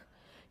Park.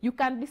 You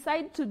can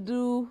decide to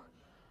do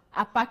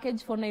a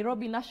package for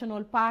Nairobi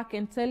National Park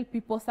and tell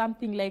people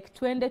something like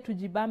Twende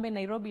Tujibambe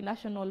Nairobi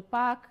National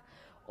Park,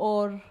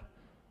 or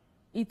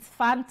it's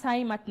fun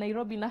time at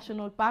Nairobi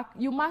National Park.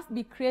 You must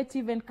be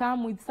creative and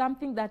come with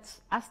something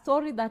that's a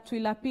story that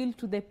will appeal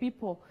to the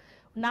people.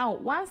 Now,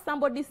 once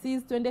somebody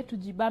sees Twende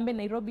Tujibambe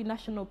Nairobi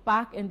National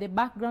Park and the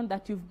background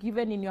that you've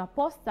given in your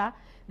poster,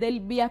 they'll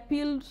be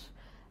appealed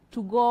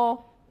to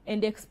go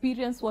and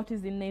experience what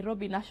is in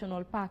Nairobi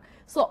National Park.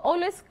 So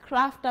always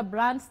craft a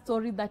brand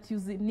story that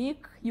is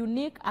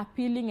unique,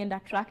 appealing, and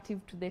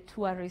attractive to the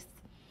tourists.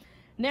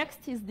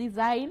 Next is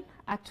design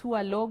a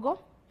tour logo.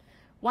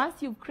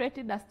 Once you've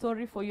created a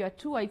story for your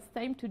tour, it's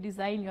time to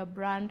design your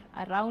brand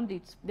around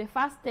it. The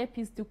first step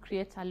is to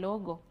create a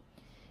logo.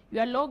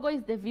 Your logo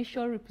is the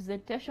visual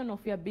representation of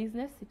your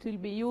business. It will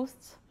be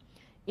used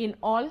in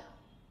all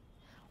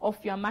of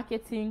your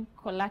marketing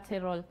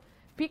collateral.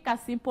 Pick a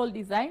simple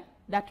design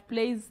that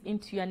plays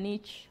into your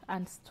niche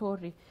and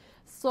story.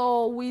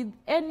 So with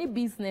any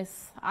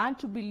business, I want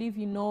to believe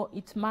you know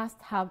it must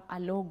have a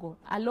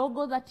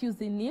logo that is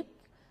unique,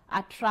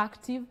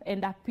 attractive,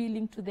 and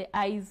appealing to the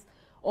eyes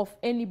of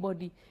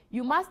anybody.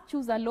 You must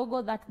choose a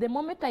logo that the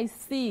moment I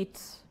see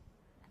it,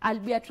 I'll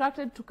be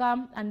attracted to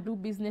come and do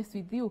business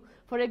with you.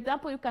 For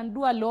example, you can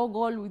do a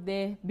logo with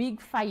the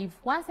big 5.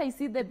 Once I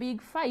see the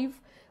big 5,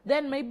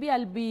 then maybe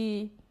I'll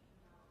be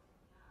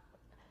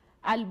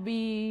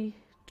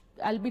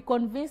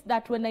convinced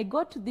that when I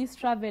go to these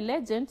travel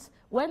agents,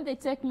 when they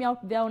take me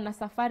out there on a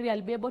safari,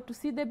 I'll be able to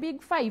see the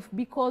big 5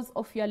 because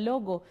of your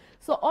logo.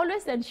 So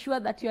always ensure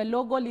that your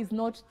logo is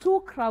not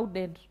too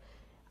crowded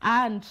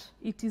and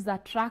it is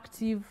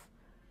attractive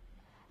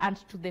and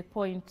to the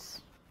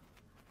point.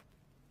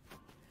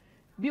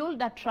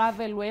 Build a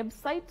travel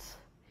website.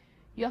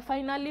 You're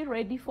finally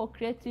ready for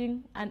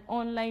creating an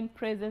online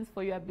presence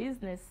for your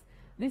business.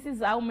 This is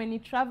how many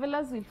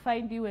travelers will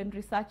find you when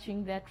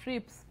researching their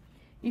trips.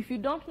 If you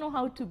don't know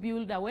how to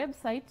build a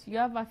website, you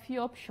have a few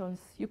options.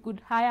 You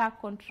could hire a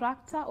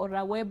contractor or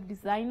a web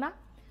designer,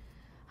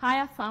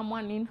 hire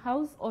someone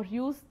in-house, or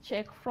use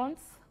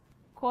Checkfront's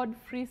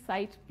code-free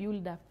site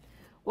builder.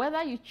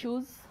 Whatever you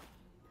choose,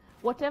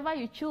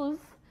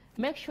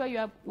 make sure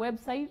your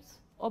website's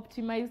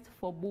optimized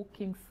for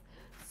bookings.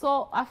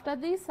 So after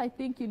this, I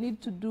think you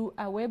need to do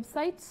a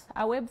website.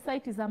 A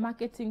website is a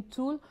marketing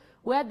tool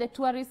where the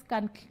tourists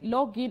can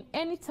log in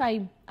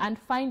anytime and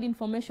find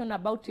information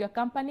about your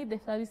company, the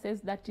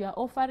services that you are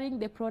offering,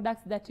 the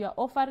products that you are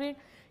offering,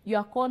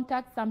 your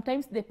contacts,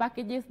 sometimes the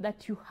packages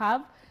that you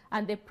have,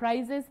 and the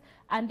prices.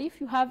 And if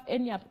you have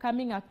any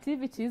upcoming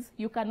activities,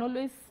 you can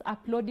always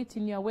upload it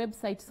in your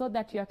website so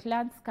that your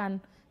clients can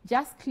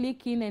just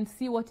click in and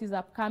see what is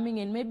upcoming,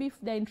 and maybe if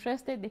they're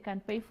interested, they can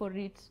pay for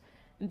it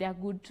and they're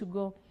good to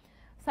go.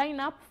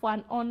 Sign up for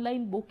an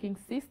online booking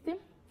system.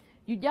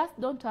 You just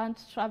don't want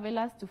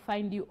travelers to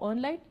find you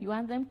online. You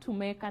want them to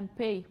make and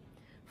pay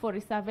for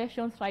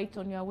reservations right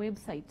on your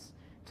website.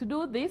 To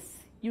do this,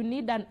 you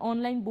need an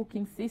online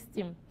booking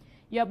system.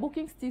 Your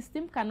booking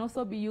system can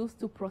also be used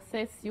to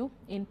process you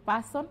in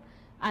person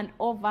and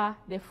over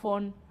the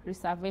phone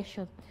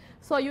reservation.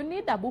 So you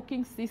need a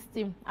booking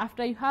system.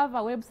 After you have a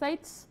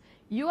website,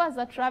 you as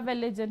a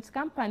travel agent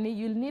company,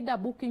 you'll need a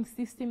booking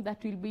system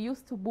that will be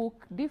used to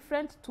book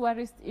different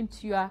tourists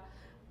into your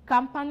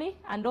company,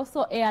 and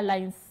also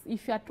airlines.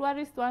 If your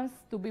tourist wants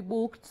to be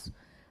booked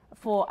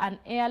for an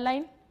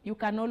airline, you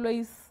can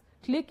always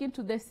click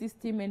into the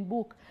system and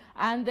book.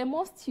 And the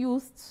most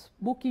used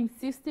booking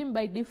system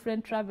by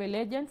different travel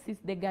agents is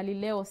the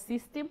Galileo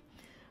system,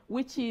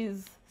 which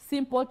is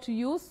simple to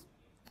use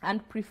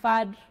and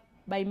preferred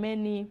by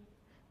many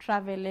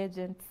travel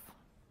agents.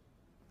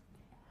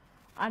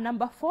 And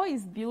number 4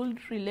 is build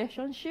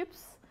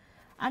relationships.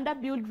 Under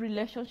build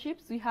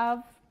relationships, we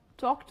have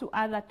talk to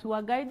other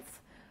tour guides.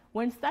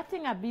 When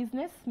starting a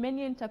business,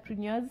 many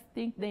entrepreneurs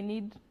think they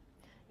need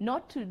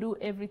not to do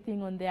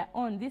everything on their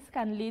own. This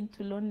can lead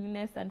to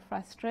loneliness and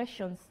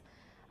frustrations,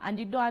 and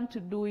you don't want to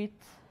do it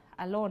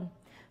alone.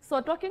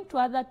 So talking to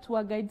other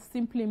tour guides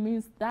simply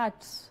means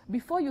that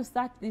before you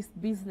start this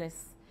business,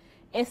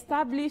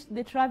 establish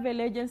the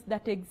travel agents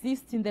that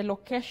exist in the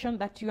location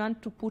that you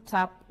want to put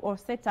up or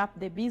set up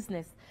the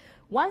business.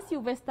 Once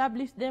you've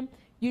established them,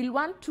 you'll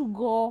want to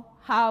go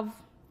have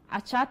a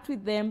chat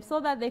with them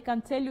so that they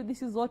can tell you,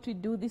 this is what we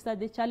do, these are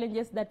the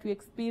challenges that we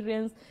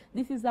experience,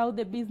 this is how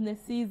the business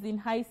is in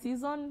high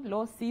season,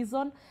 low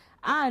season,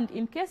 and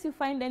in case you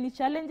find any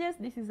challenges,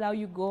 this is how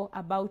you go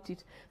about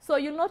it. So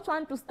you not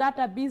want to start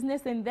a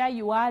business and there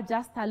you are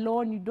just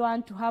alone. You don't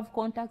want to have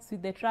contacts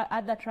with the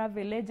other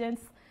travel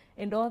agents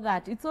and all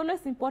that. It's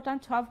always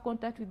important to have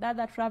contact with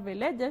other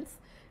travel agents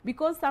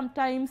because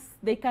sometimes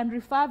they can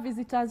refer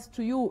visitors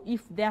to you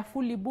if they are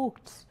fully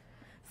booked.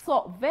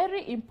 So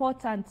very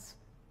important,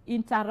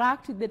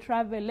 interact with the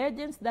travel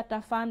agents that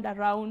are found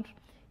around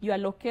your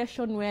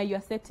location where you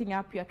are setting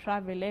up your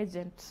travel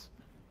agent.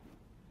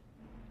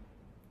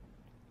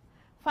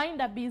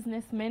 Find a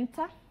business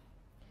mentor.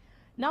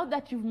 Now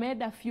that you've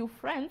made a few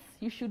friends,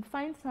 you should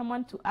find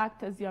someone to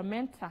act as your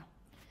mentor.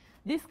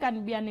 This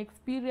can be an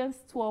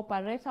experienced tour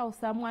operator or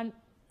someone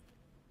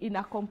in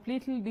a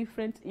completely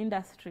different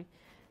industry.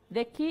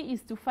 The key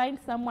is to find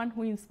someone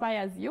who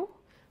inspires you,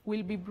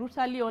 will be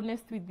brutally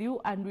honest with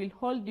you, and will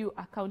hold you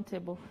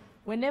accountable.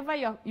 Whenever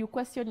you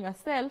question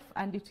yourself,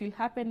 and it will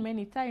happen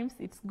many times,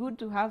 it's good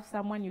to have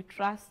someone you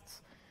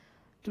trust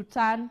to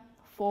turn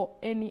for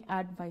any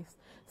advice.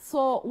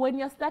 So when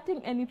you're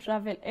starting any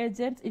travel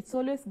agent, it's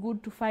always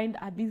good to find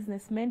a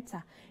business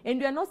mentor. And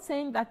we are not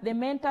saying that the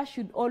mentor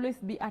should always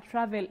be a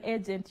travel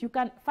agent. You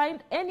can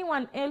find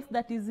anyone else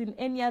that is in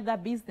any other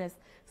business,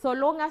 so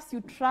long as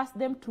you trust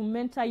them to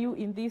mentor you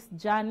in this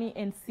journey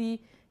and see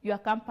your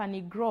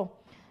company grow.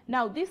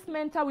 Now, this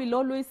mentor will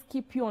always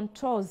keep you on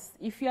toes.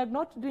 If you are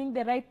not doing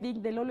the right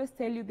thing, they'll always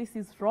tell you this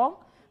is wrong.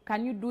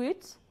 Can you do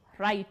it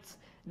right?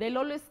 They'll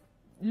always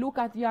look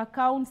at your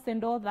accounts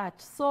and all that.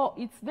 So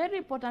it's very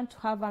important to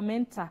have a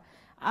mentor.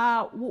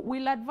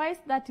 We'll advise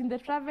that in the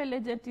travel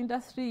agent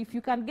industry, if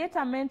you can get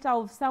a mentor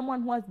of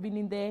someone who has been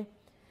in the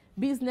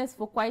business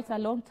for quite a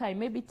long time,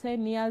 maybe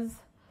 10 years,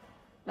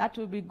 that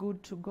will be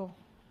good to go.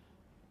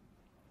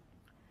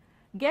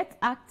 Get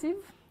active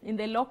in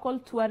the local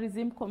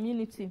tourism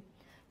community.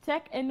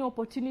 Take any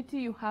opportunity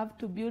you have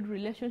to build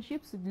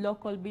relationships with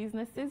local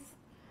businesses.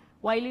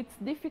 While it's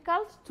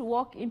difficult to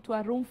walk into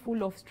a room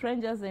full of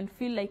strangers and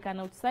feel like an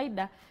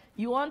outsider,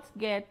 you won't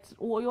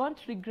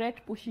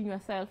regret pushing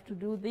yourself to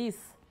do this.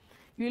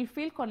 You will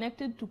feel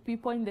connected to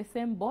people in the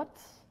same boat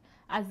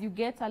as you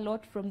get a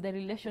lot from the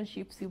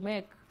relationships you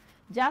make.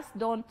 Just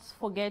don't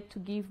forget to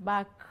give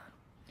back.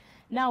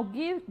 Now,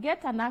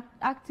 get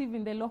active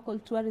in the local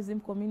tourism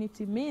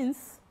community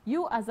means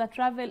you as a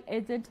travel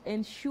agent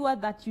ensure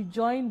that you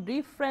join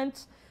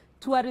different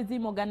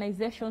tourism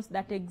organizations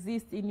that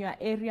exist in your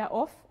area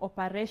of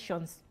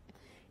operations.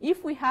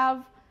 If we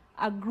have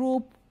a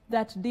group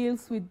that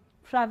deals with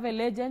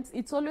travel agents,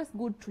 it's always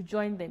good to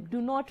join them.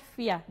 Do not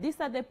fear.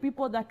 These are the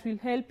people that will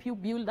help you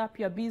build up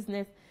your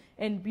business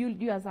and build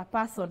you as a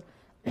person.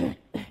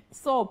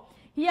 So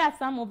here are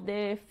some of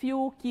the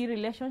few key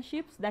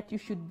relationships that you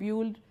should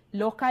build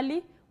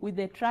locally with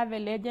the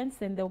travel agents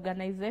and the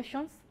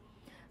organizations.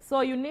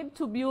 So you need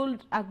to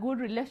build a good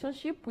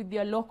relationship with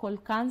your local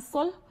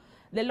council.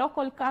 The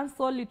local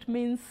council, it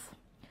means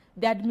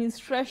the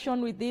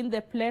administration within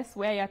the place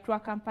where your tour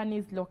company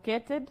is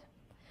located.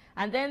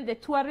 And then the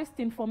tourist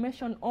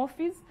information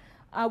office.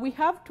 We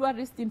have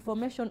tourist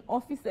information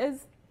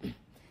offices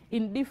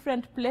in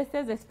different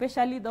places,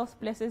 especially those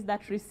places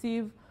that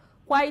receive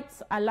quite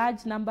a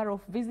large number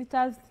of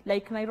visitors.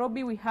 Like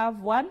Nairobi, we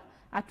have one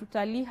at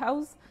Utalii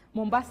House.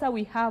 Mombasa,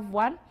 we have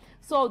one.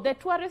 So the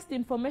tourist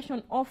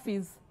information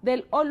office,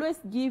 they'll always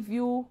give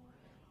you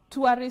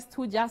tourists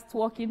who just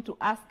walk in to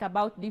ask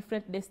about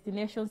different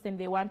destinations and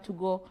they want to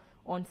go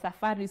on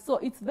safari. So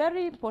it's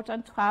very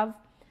important to have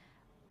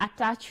a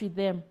touch with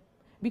them,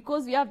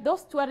 because you have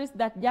those tourists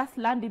that just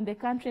land in the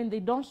country and they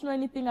don't know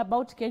anything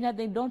about Kenya,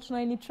 they don't know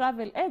any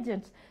travel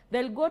agent.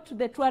 They'll go to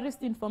the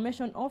tourist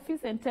information office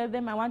and tell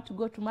them, I want to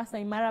go to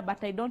Masai Mara,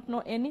 but I don't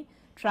know any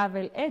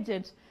travel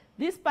agent.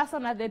 This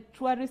person at the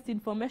tourist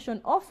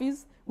information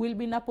office will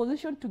be in a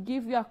position to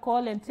give you a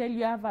call and tell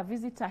you, I have a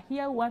visitor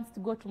here who wants to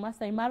go to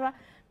Masai Mara.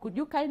 Could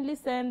you kindly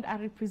send a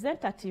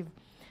representative?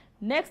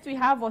 Next, we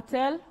have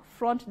hotel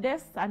front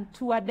desks and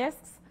tour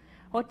desks.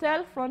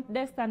 Hotel front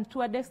desks and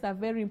tour desks are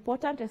very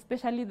important,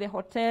 especially the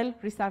hotel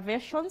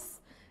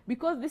reservations,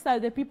 because these are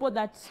the people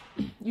that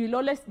you'll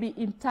always be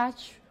in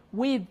touch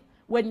with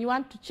when you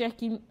want to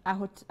check in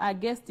a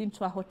guest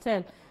into a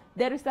hotel.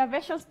 The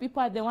reservations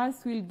people are the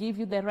ones who will give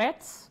you the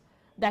rates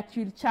that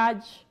you'll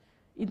charge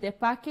in the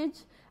package,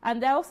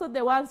 and they're also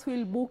the ones who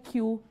will book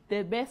you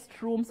the best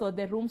rooms or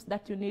the rooms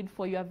that you need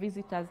for your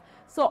visitors.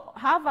 So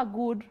have a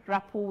good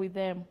rapport with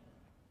them.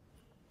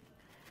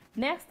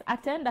 Next,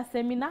 attend a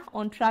seminar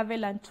on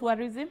travel and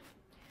tourism.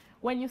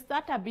 When you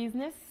start a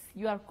business,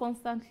 you are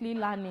constantly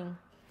learning.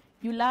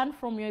 You learn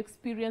from your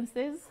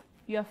experiences,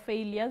 your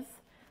failures,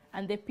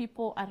 and the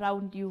people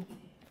around you.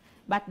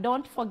 But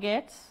don't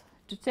forget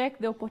to take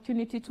the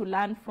opportunity to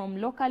learn from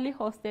locally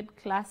hosted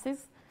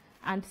classes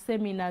and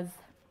seminars.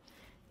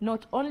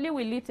 Not only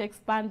will it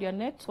expand your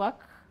network,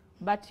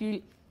 but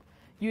you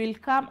will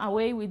come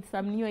away with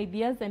some new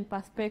ideas and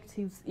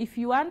perspectives. If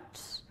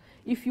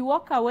you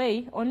walk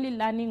away only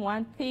learning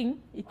one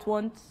thing, it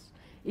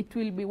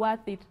will be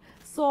worth it.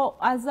 So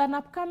as an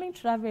upcoming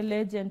travel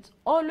agent,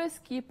 always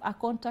keep a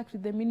contact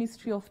with the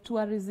Ministry of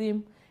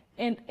Tourism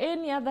and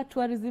any other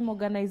tourism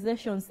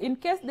organizations. In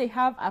case they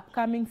have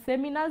upcoming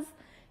seminars,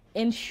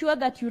 ensure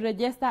that you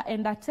register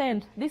and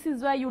attend. This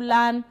is where you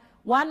learn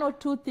one or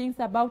two things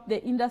about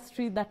the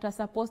industry that are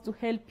supposed to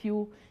help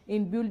you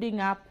in building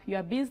up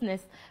your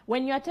business.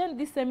 When you attend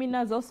these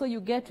seminars, also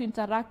you get to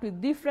interact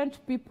with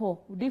different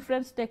people,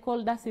 different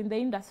stakeholders in the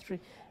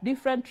industry,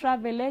 different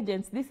travel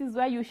agents. This is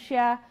where you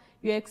share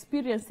your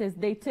experiences.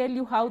 They tell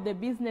you how the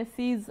business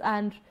is,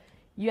 and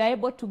you are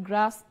able to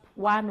grasp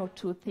one or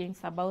two things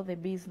about the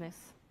business.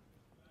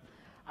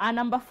 And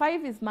number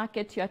 5 is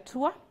market your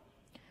tour.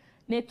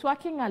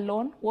 Networking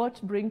alone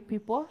won't bring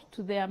people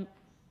to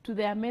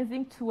the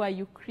amazing tour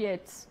you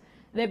create.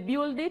 They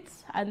build it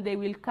and they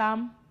will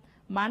come.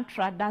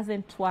 Mantra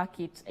doesn't work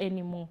it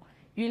anymore.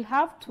 You'll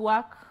have to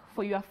work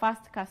for your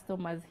first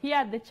customers. Here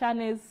are the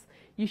channels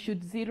you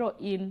should zero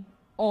in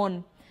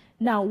on.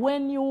 Now,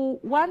 when you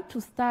want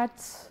to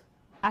start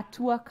a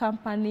tour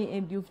company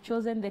and you've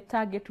chosen the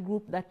target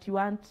group that you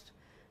want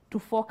to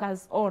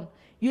focus on,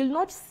 you'll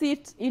not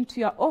sit into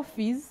your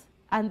office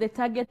and the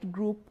target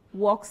group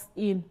walks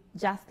in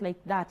just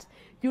like that.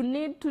 You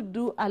need to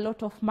do a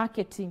lot of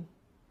marketing.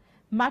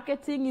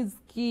 Marketing is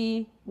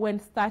key when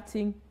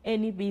starting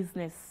any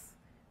business.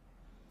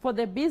 For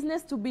the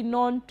business to be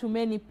known to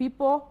many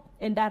people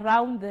and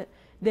around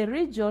the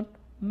region,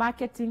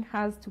 marketing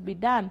has to be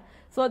done.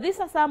 So these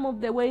are some of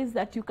the ways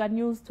that you can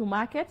use to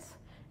market.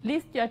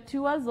 List your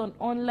tours on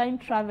online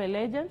travel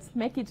agents.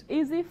 Make it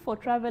easy for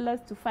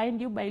travelers to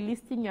find you by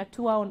listing your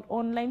tour on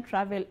online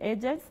travel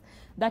agents.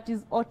 That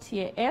is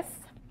OTAs.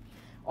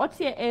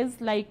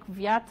 OTAs like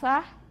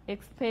Viata,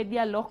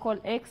 Expedia, Local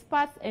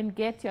Experts, and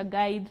Get Your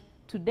Guide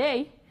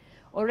Today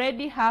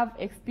already have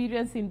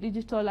experience in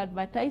digital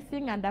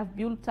advertising and have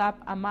built up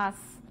a mass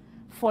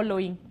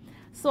following.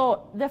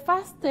 So the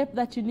first step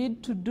that you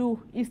need to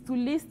do is to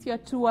list your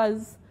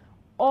tours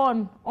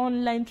on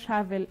online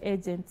travel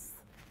agents.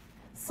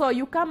 So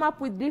you come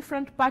up with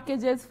different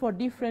packages for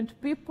different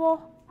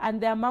people and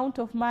the amount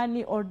of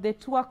money or the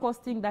tour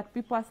costing that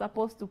people are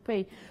supposed to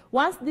pay.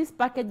 Once these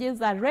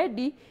packages are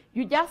ready,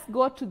 you just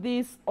go to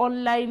these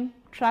online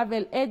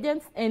travel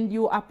agents and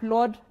you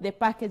upload the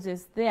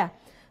packages there.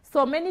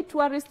 So many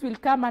tourists will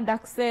come and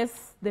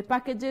access the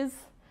packages,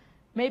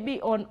 maybe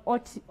on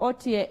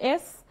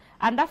OTAs,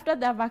 and after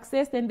they have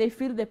accessed and they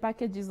feel the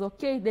package is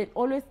okay, they'll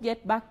always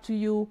get back to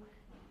you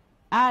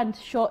and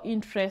show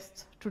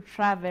interest to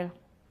travel.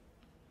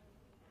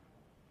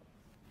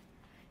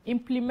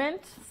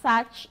 Implement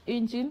search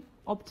engine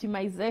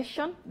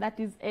optimization, that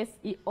is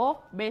SEO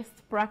best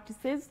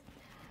practices.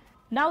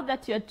 Now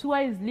that your tour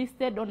is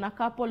listed on a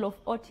couple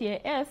of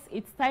OTAs,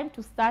 it's time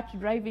to start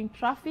driving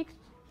traffic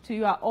to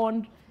your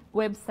own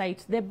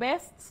website. The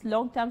best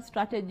long-term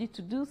strategy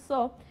to do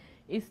so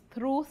is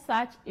through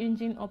search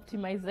engine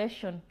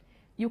optimization.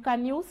 You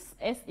can use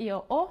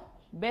SEO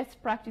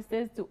best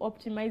practices to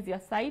optimize your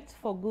site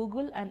for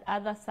Google and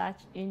other search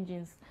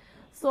engines.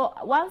 So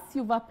once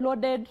you've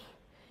uploaded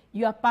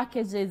your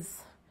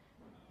packages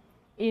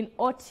in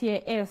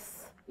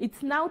OTAs,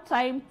 it's now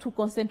time to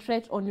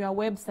concentrate on your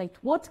website.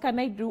 What can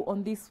I do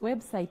on this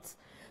website?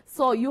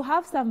 So you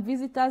have some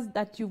visitors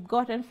that you've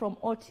gotten from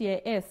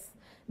OTAs.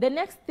 The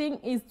next thing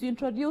is to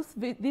introduce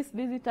these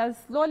visitors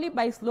slowly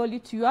by slowly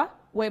to your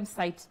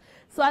website.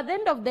 So at the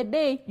end of the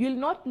day, you'll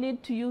not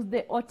need to use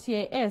the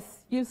OTAs.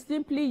 You'll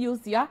simply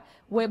use your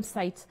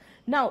website.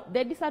 Now,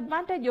 the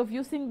disadvantage of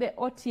using the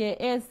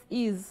OTAs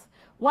is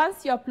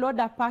once you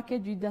upload a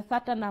package with a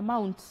certain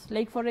amount,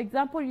 like for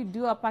example, you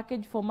do a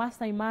package for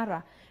Masai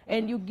Mara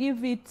and you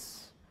give it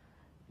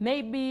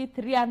maybe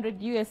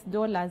 $300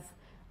 US,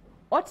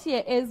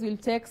 OTAs will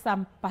take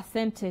some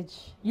percentage.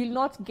 You'll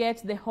not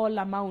get the whole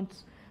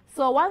amount.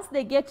 So once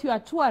they get you a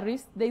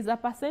tourist, there's a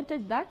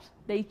percentage that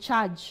they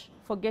charge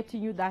for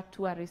getting you that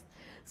tourist.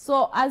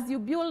 So as you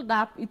build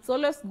up, it's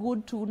always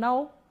good to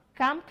now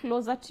come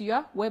closer to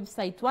your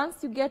website.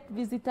 Once you get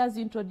visitors,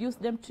 you introduce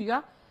them to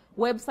your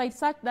website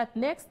such that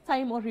next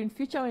time or in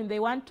future when they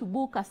want to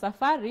book a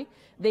safari,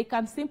 they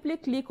can simply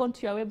click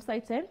onto your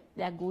website and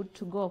they're good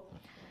to go.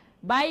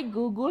 By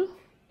Google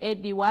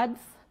AdWords,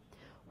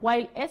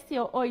 while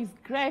SEO is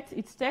great,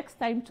 it takes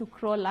time to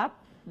crawl up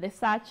the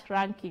search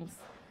rankings.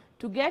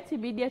 To get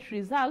immediate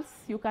results,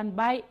 you can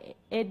buy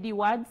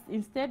AdWords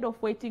instead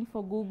of waiting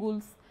for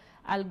Google's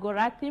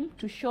algorithm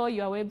to show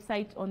your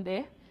website on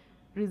the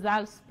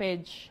results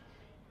page.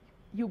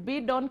 you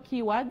bid on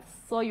keywords,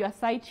 so your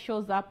site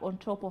shows up on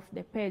top of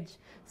the page.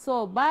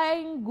 So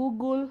buying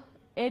Google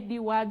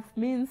AdWords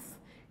means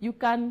you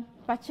can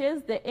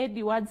purchase the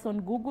AdWords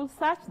on Google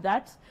such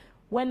that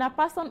when a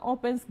person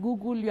opens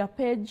Google, your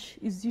page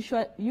is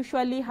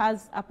usually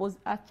has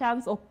a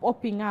chance of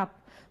popping up.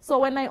 So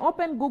when I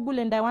open Google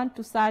and I want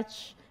to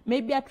search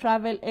maybe a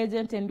travel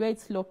agent and where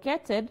it's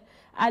located,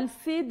 I'll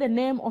see the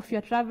name of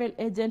your travel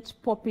agent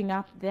popping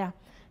up there.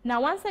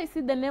 Now, once I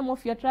see the name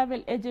of your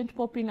travel agent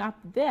popping up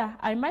there,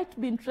 I might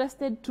be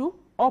interested to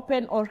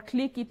open or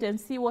click it and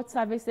see what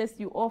services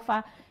you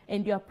offer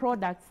and your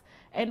products.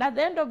 And at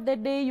the end of the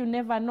day, you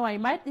never know. I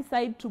might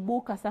decide to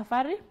book a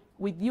safari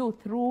with you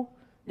through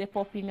the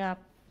popping up.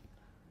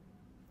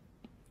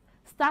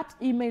 Start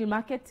email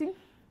marketing.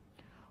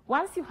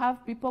 Once you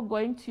have people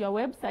going to your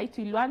website,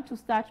 you'll want to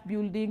start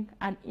building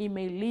an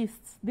email list.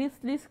 This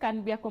list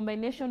can be a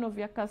combination of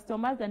your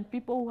customers and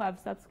people who have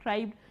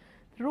subscribed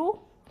through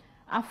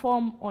a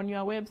form on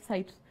your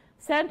website.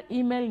 Send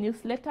email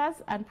newsletters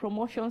and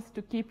promotions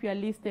to keep your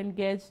list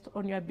engaged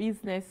on your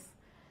business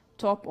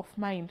top of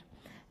mind.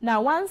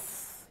 Now,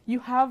 once you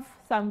have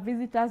some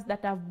visitors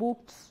that have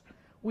booked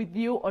with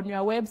you on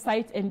your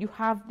website and you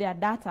have their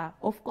data,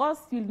 of course,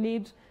 you'll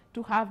need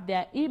to have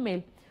their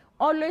email.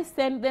 Always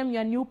send them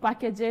your new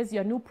packages,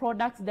 your new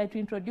products that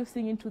you're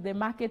introducing into the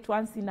market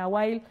once in a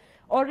while,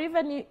 or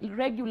even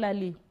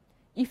regularly.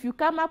 If you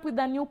come up with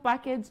a new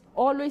package,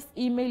 always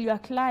email your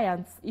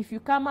clients. If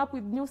you come up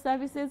with new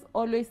services,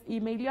 always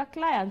email your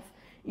clients.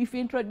 If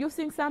you're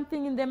introducing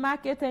something in the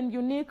market and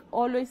unique,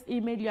 always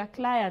email your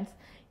clients.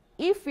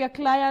 If your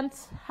client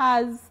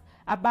has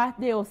a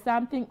birthday or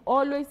something,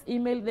 always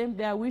email them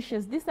their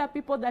wishes. These are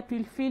people that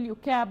will feel you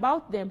care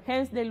about them,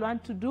 hence they'll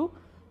want to do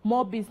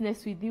more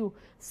business with you.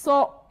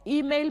 So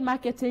email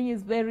marketing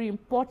is very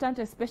important,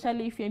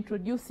 especially if you're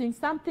introducing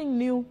something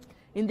new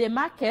in the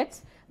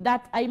market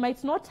that I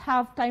might not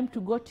have time to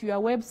go to your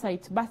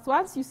website. But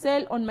once you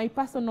sell on my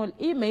personal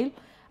email,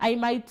 I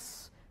might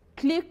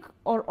click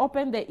or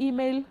open the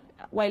email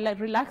while I'm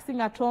relaxing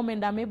at home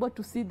and I'm able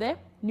to see the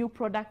new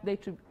product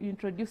that you're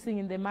introducing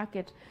in the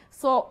market.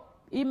 So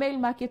email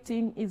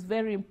marketing is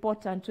very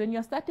important. When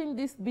you're starting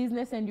this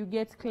business and you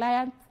get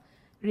clients,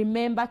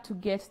 remember to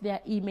get their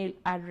email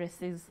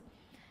addresses.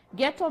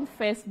 Get on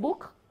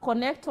Facebook,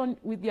 connect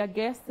with your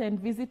guests and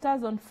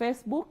visitors on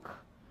Facebook,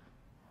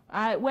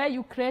 where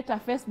you create a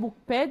Facebook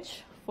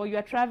page for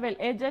your travel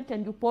agent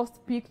and you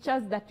post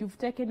pictures that you've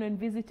taken when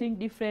visiting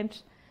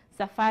different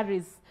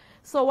safaris.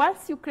 So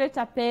once you create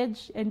a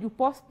page and you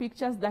post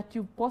pictures that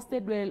you've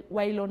posted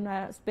while on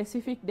a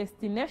specific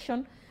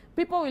destination,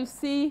 people will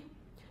see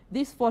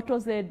these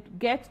photos and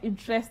get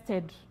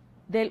interested.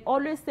 They'll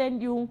always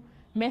send you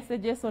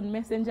messages on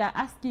Messenger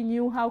asking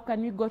you, how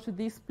can you go to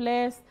this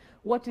place?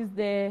 What is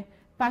the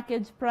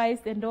package price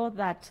and all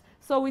that.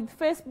 So with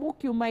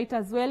Facebook, you might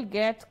as well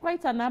get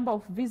quite a number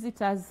of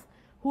visitors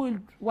who will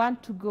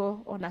want to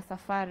go on a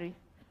safari.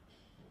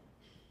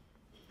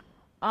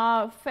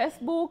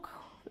 Facebook,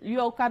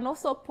 you can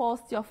also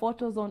post your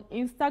photos on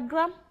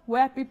Instagram,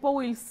 where people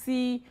will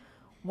see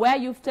where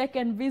you've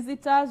taken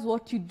visitors,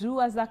 what you do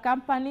as a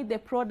company, the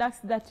products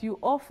that you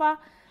offer.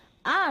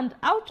 And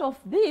out of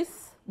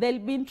this, they'll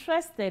be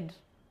interested.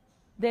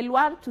 They'll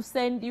want to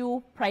send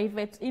you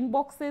private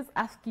inboxes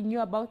asking you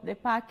about the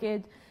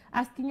package,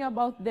 asking you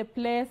about the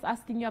place,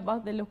 asking you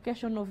about the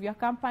location of your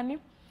company,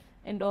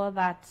 and all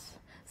that.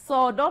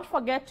 So don't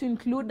forget to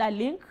include a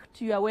link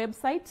to your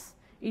website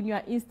in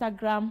your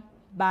Instagram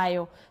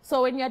bio.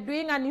 So when you're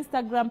doing an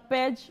Instagram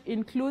page,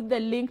 include the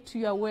link to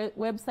your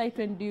website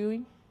when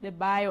doing the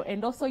bio,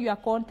 and also your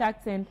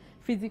contacts and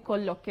physical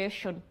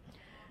location.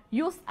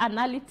 Use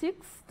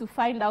analytics to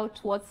find out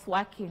what's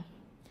working.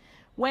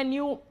 When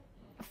you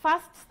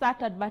first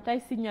start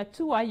advertising your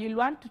tour, you'll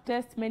want to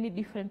test many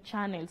different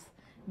channels.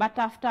 But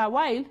after a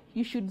while,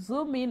 you should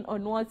zoom in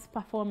on what's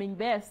performing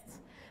best.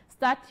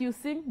 Start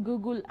using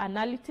Google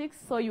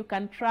Analytics so you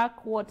can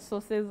track what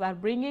sources are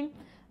bringing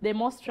the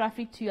most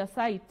traffic to your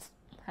site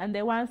and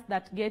the ones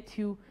that get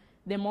you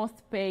the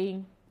most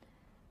paying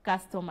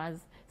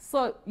customers.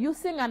 So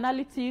using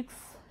analytics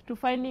to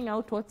finding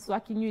out what's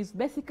working is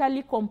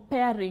basically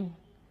comparing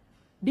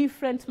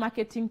different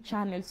marketing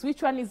channels.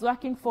 Which one is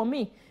working for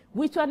me?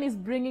 Which one is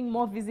bringing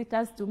more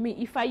visitors to me?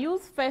 If I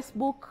use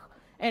Facebook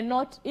and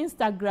not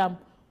Instagram,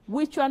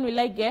 which one will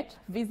I get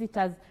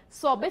visitors?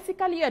 So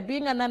basically you're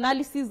doing an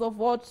analysis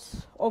of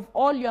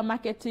all your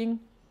marketing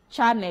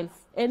channels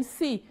and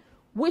see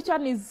which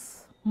one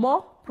is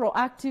more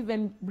proactive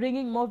and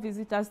bringing more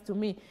visitors to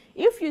me.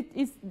 If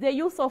it's the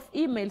use of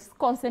emails,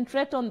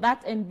 concentrate on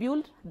that and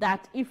build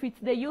that. If it's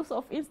the use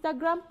of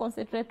Instagram,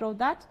 concentrate on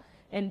that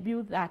and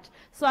build that.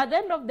 So at the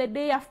end of the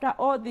day, after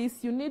all this,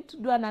 you need to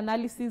do an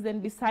analysis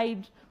and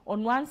decide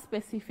on one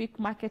specific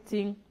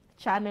marketing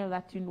channel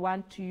that you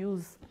want to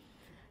use.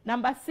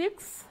 Number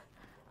 6,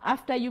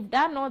 after you've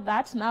done all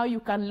that, now you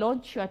can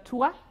launch your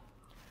tour.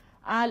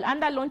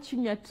 Under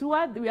launching your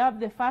tour, we have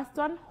the first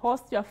one,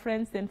 host your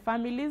friends and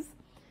families.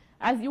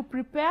 As you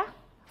prepare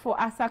for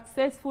a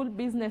successful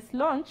business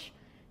launch,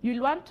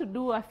 you'll want to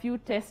do a few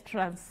test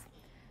runs.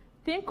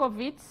 Think of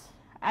it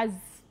as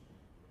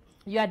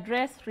your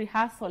dress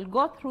rehearsal.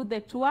 Go through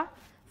the tour,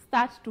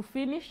 start to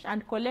finish,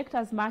 and collect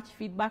as much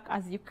feedback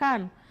as you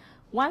can.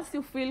 Once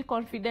you feel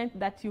confident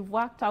that you've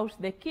worked out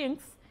the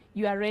kinks,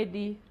 you are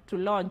ready to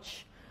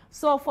launch.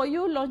 So for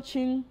you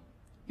launching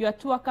your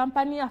tour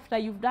company, after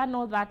you've done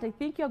all that, I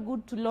think you're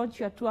good to launch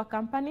your tour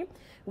company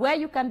where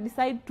you can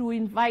decide to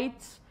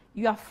invite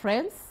your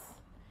friends,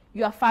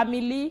 your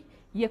family,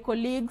 your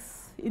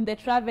colleagues in the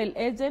travel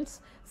agents.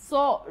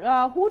 So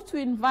who to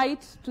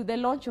invite to the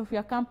launch of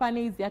your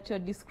company is at your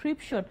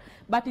description.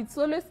 But it's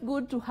always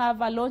good to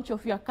have a launch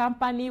of your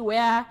company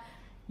where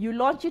you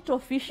launch it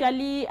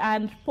officially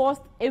and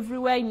post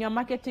everywhere in your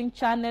marketing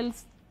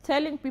channels,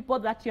 telling people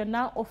that you're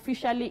now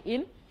officially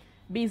in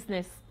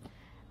business.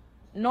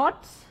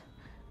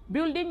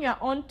 Building your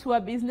own tour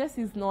business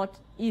is not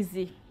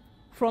easy.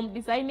 From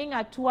designing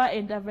a tour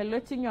and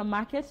evaluating your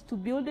market to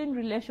building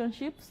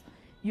relationships,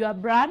 your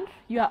brand,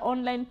 your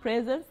online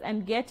presence,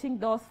 and getting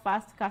those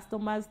first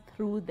customers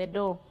through the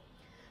door.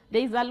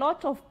 There is a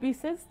lot of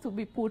pieces to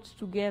be put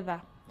together.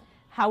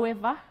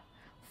 However,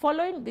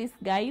 following this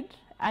guide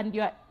and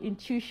your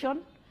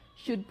intuition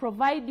should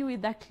provide you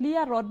with a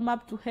clear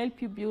roadmap to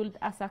help you build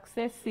a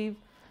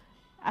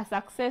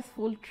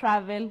successful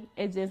travel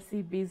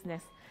agency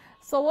business.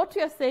 So what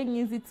you're saying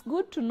is it's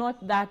good to note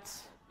that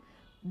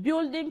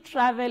building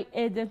travel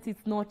agents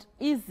is not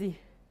easy,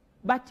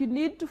 but you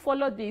need to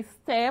follow these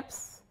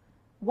steps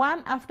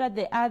one after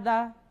the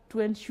other to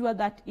ensure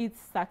that it's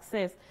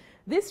success.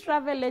 These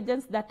travel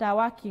agents that are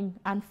working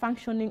and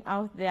functioning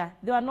out there,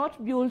 they were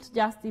not built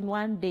just in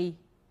one day.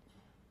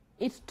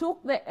 It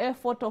took the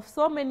effort of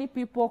so many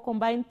people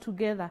combined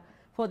together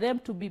for them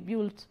to be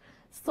built.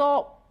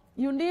 So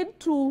you need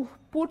to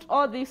put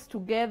all this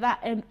together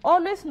and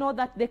always know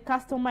that the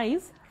customer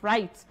is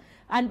right.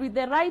 And with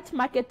the right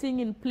marketing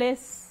in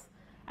place,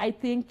 I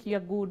think you're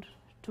good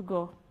to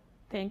go.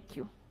 Thank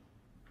you.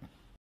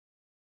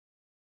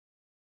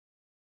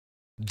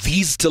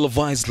 These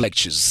televised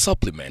lectures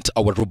supplement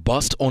our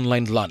robust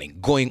online learning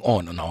going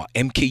on our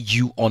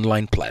MKU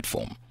online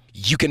platform.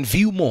 You can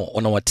view more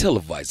on our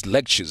televised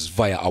lectures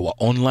via our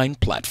online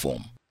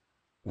platform.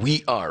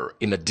 We are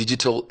in a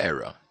digital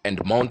era,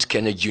 and Mount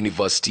Kenya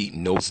University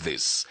knows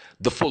this.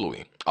 The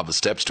following are the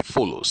steps to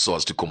follow so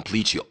as to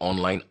complete your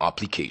online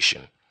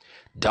application.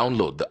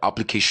 Download the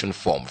application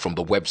form from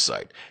the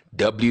website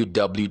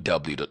www.mku.ac.ke.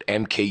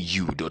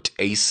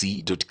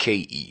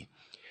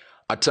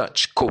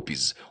 Attach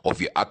copies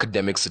of your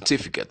academic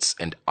certificates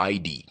and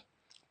ID.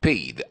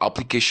 Pay the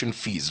application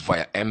fees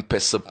via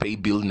M-Pesa pay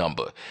bill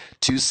number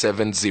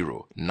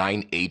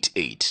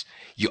 270988.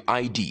 Your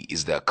ID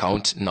is the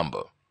account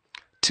number.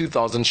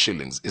 2,000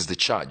 shillings is the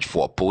charge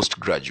for a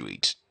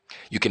postgraduate.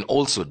 You can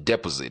also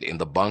deposit in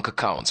the bank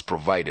accounts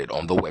provided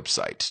on the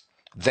website.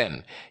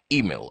 Then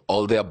email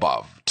all the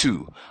above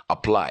to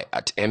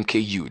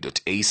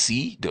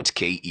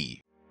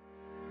apply@mku.ac.ke.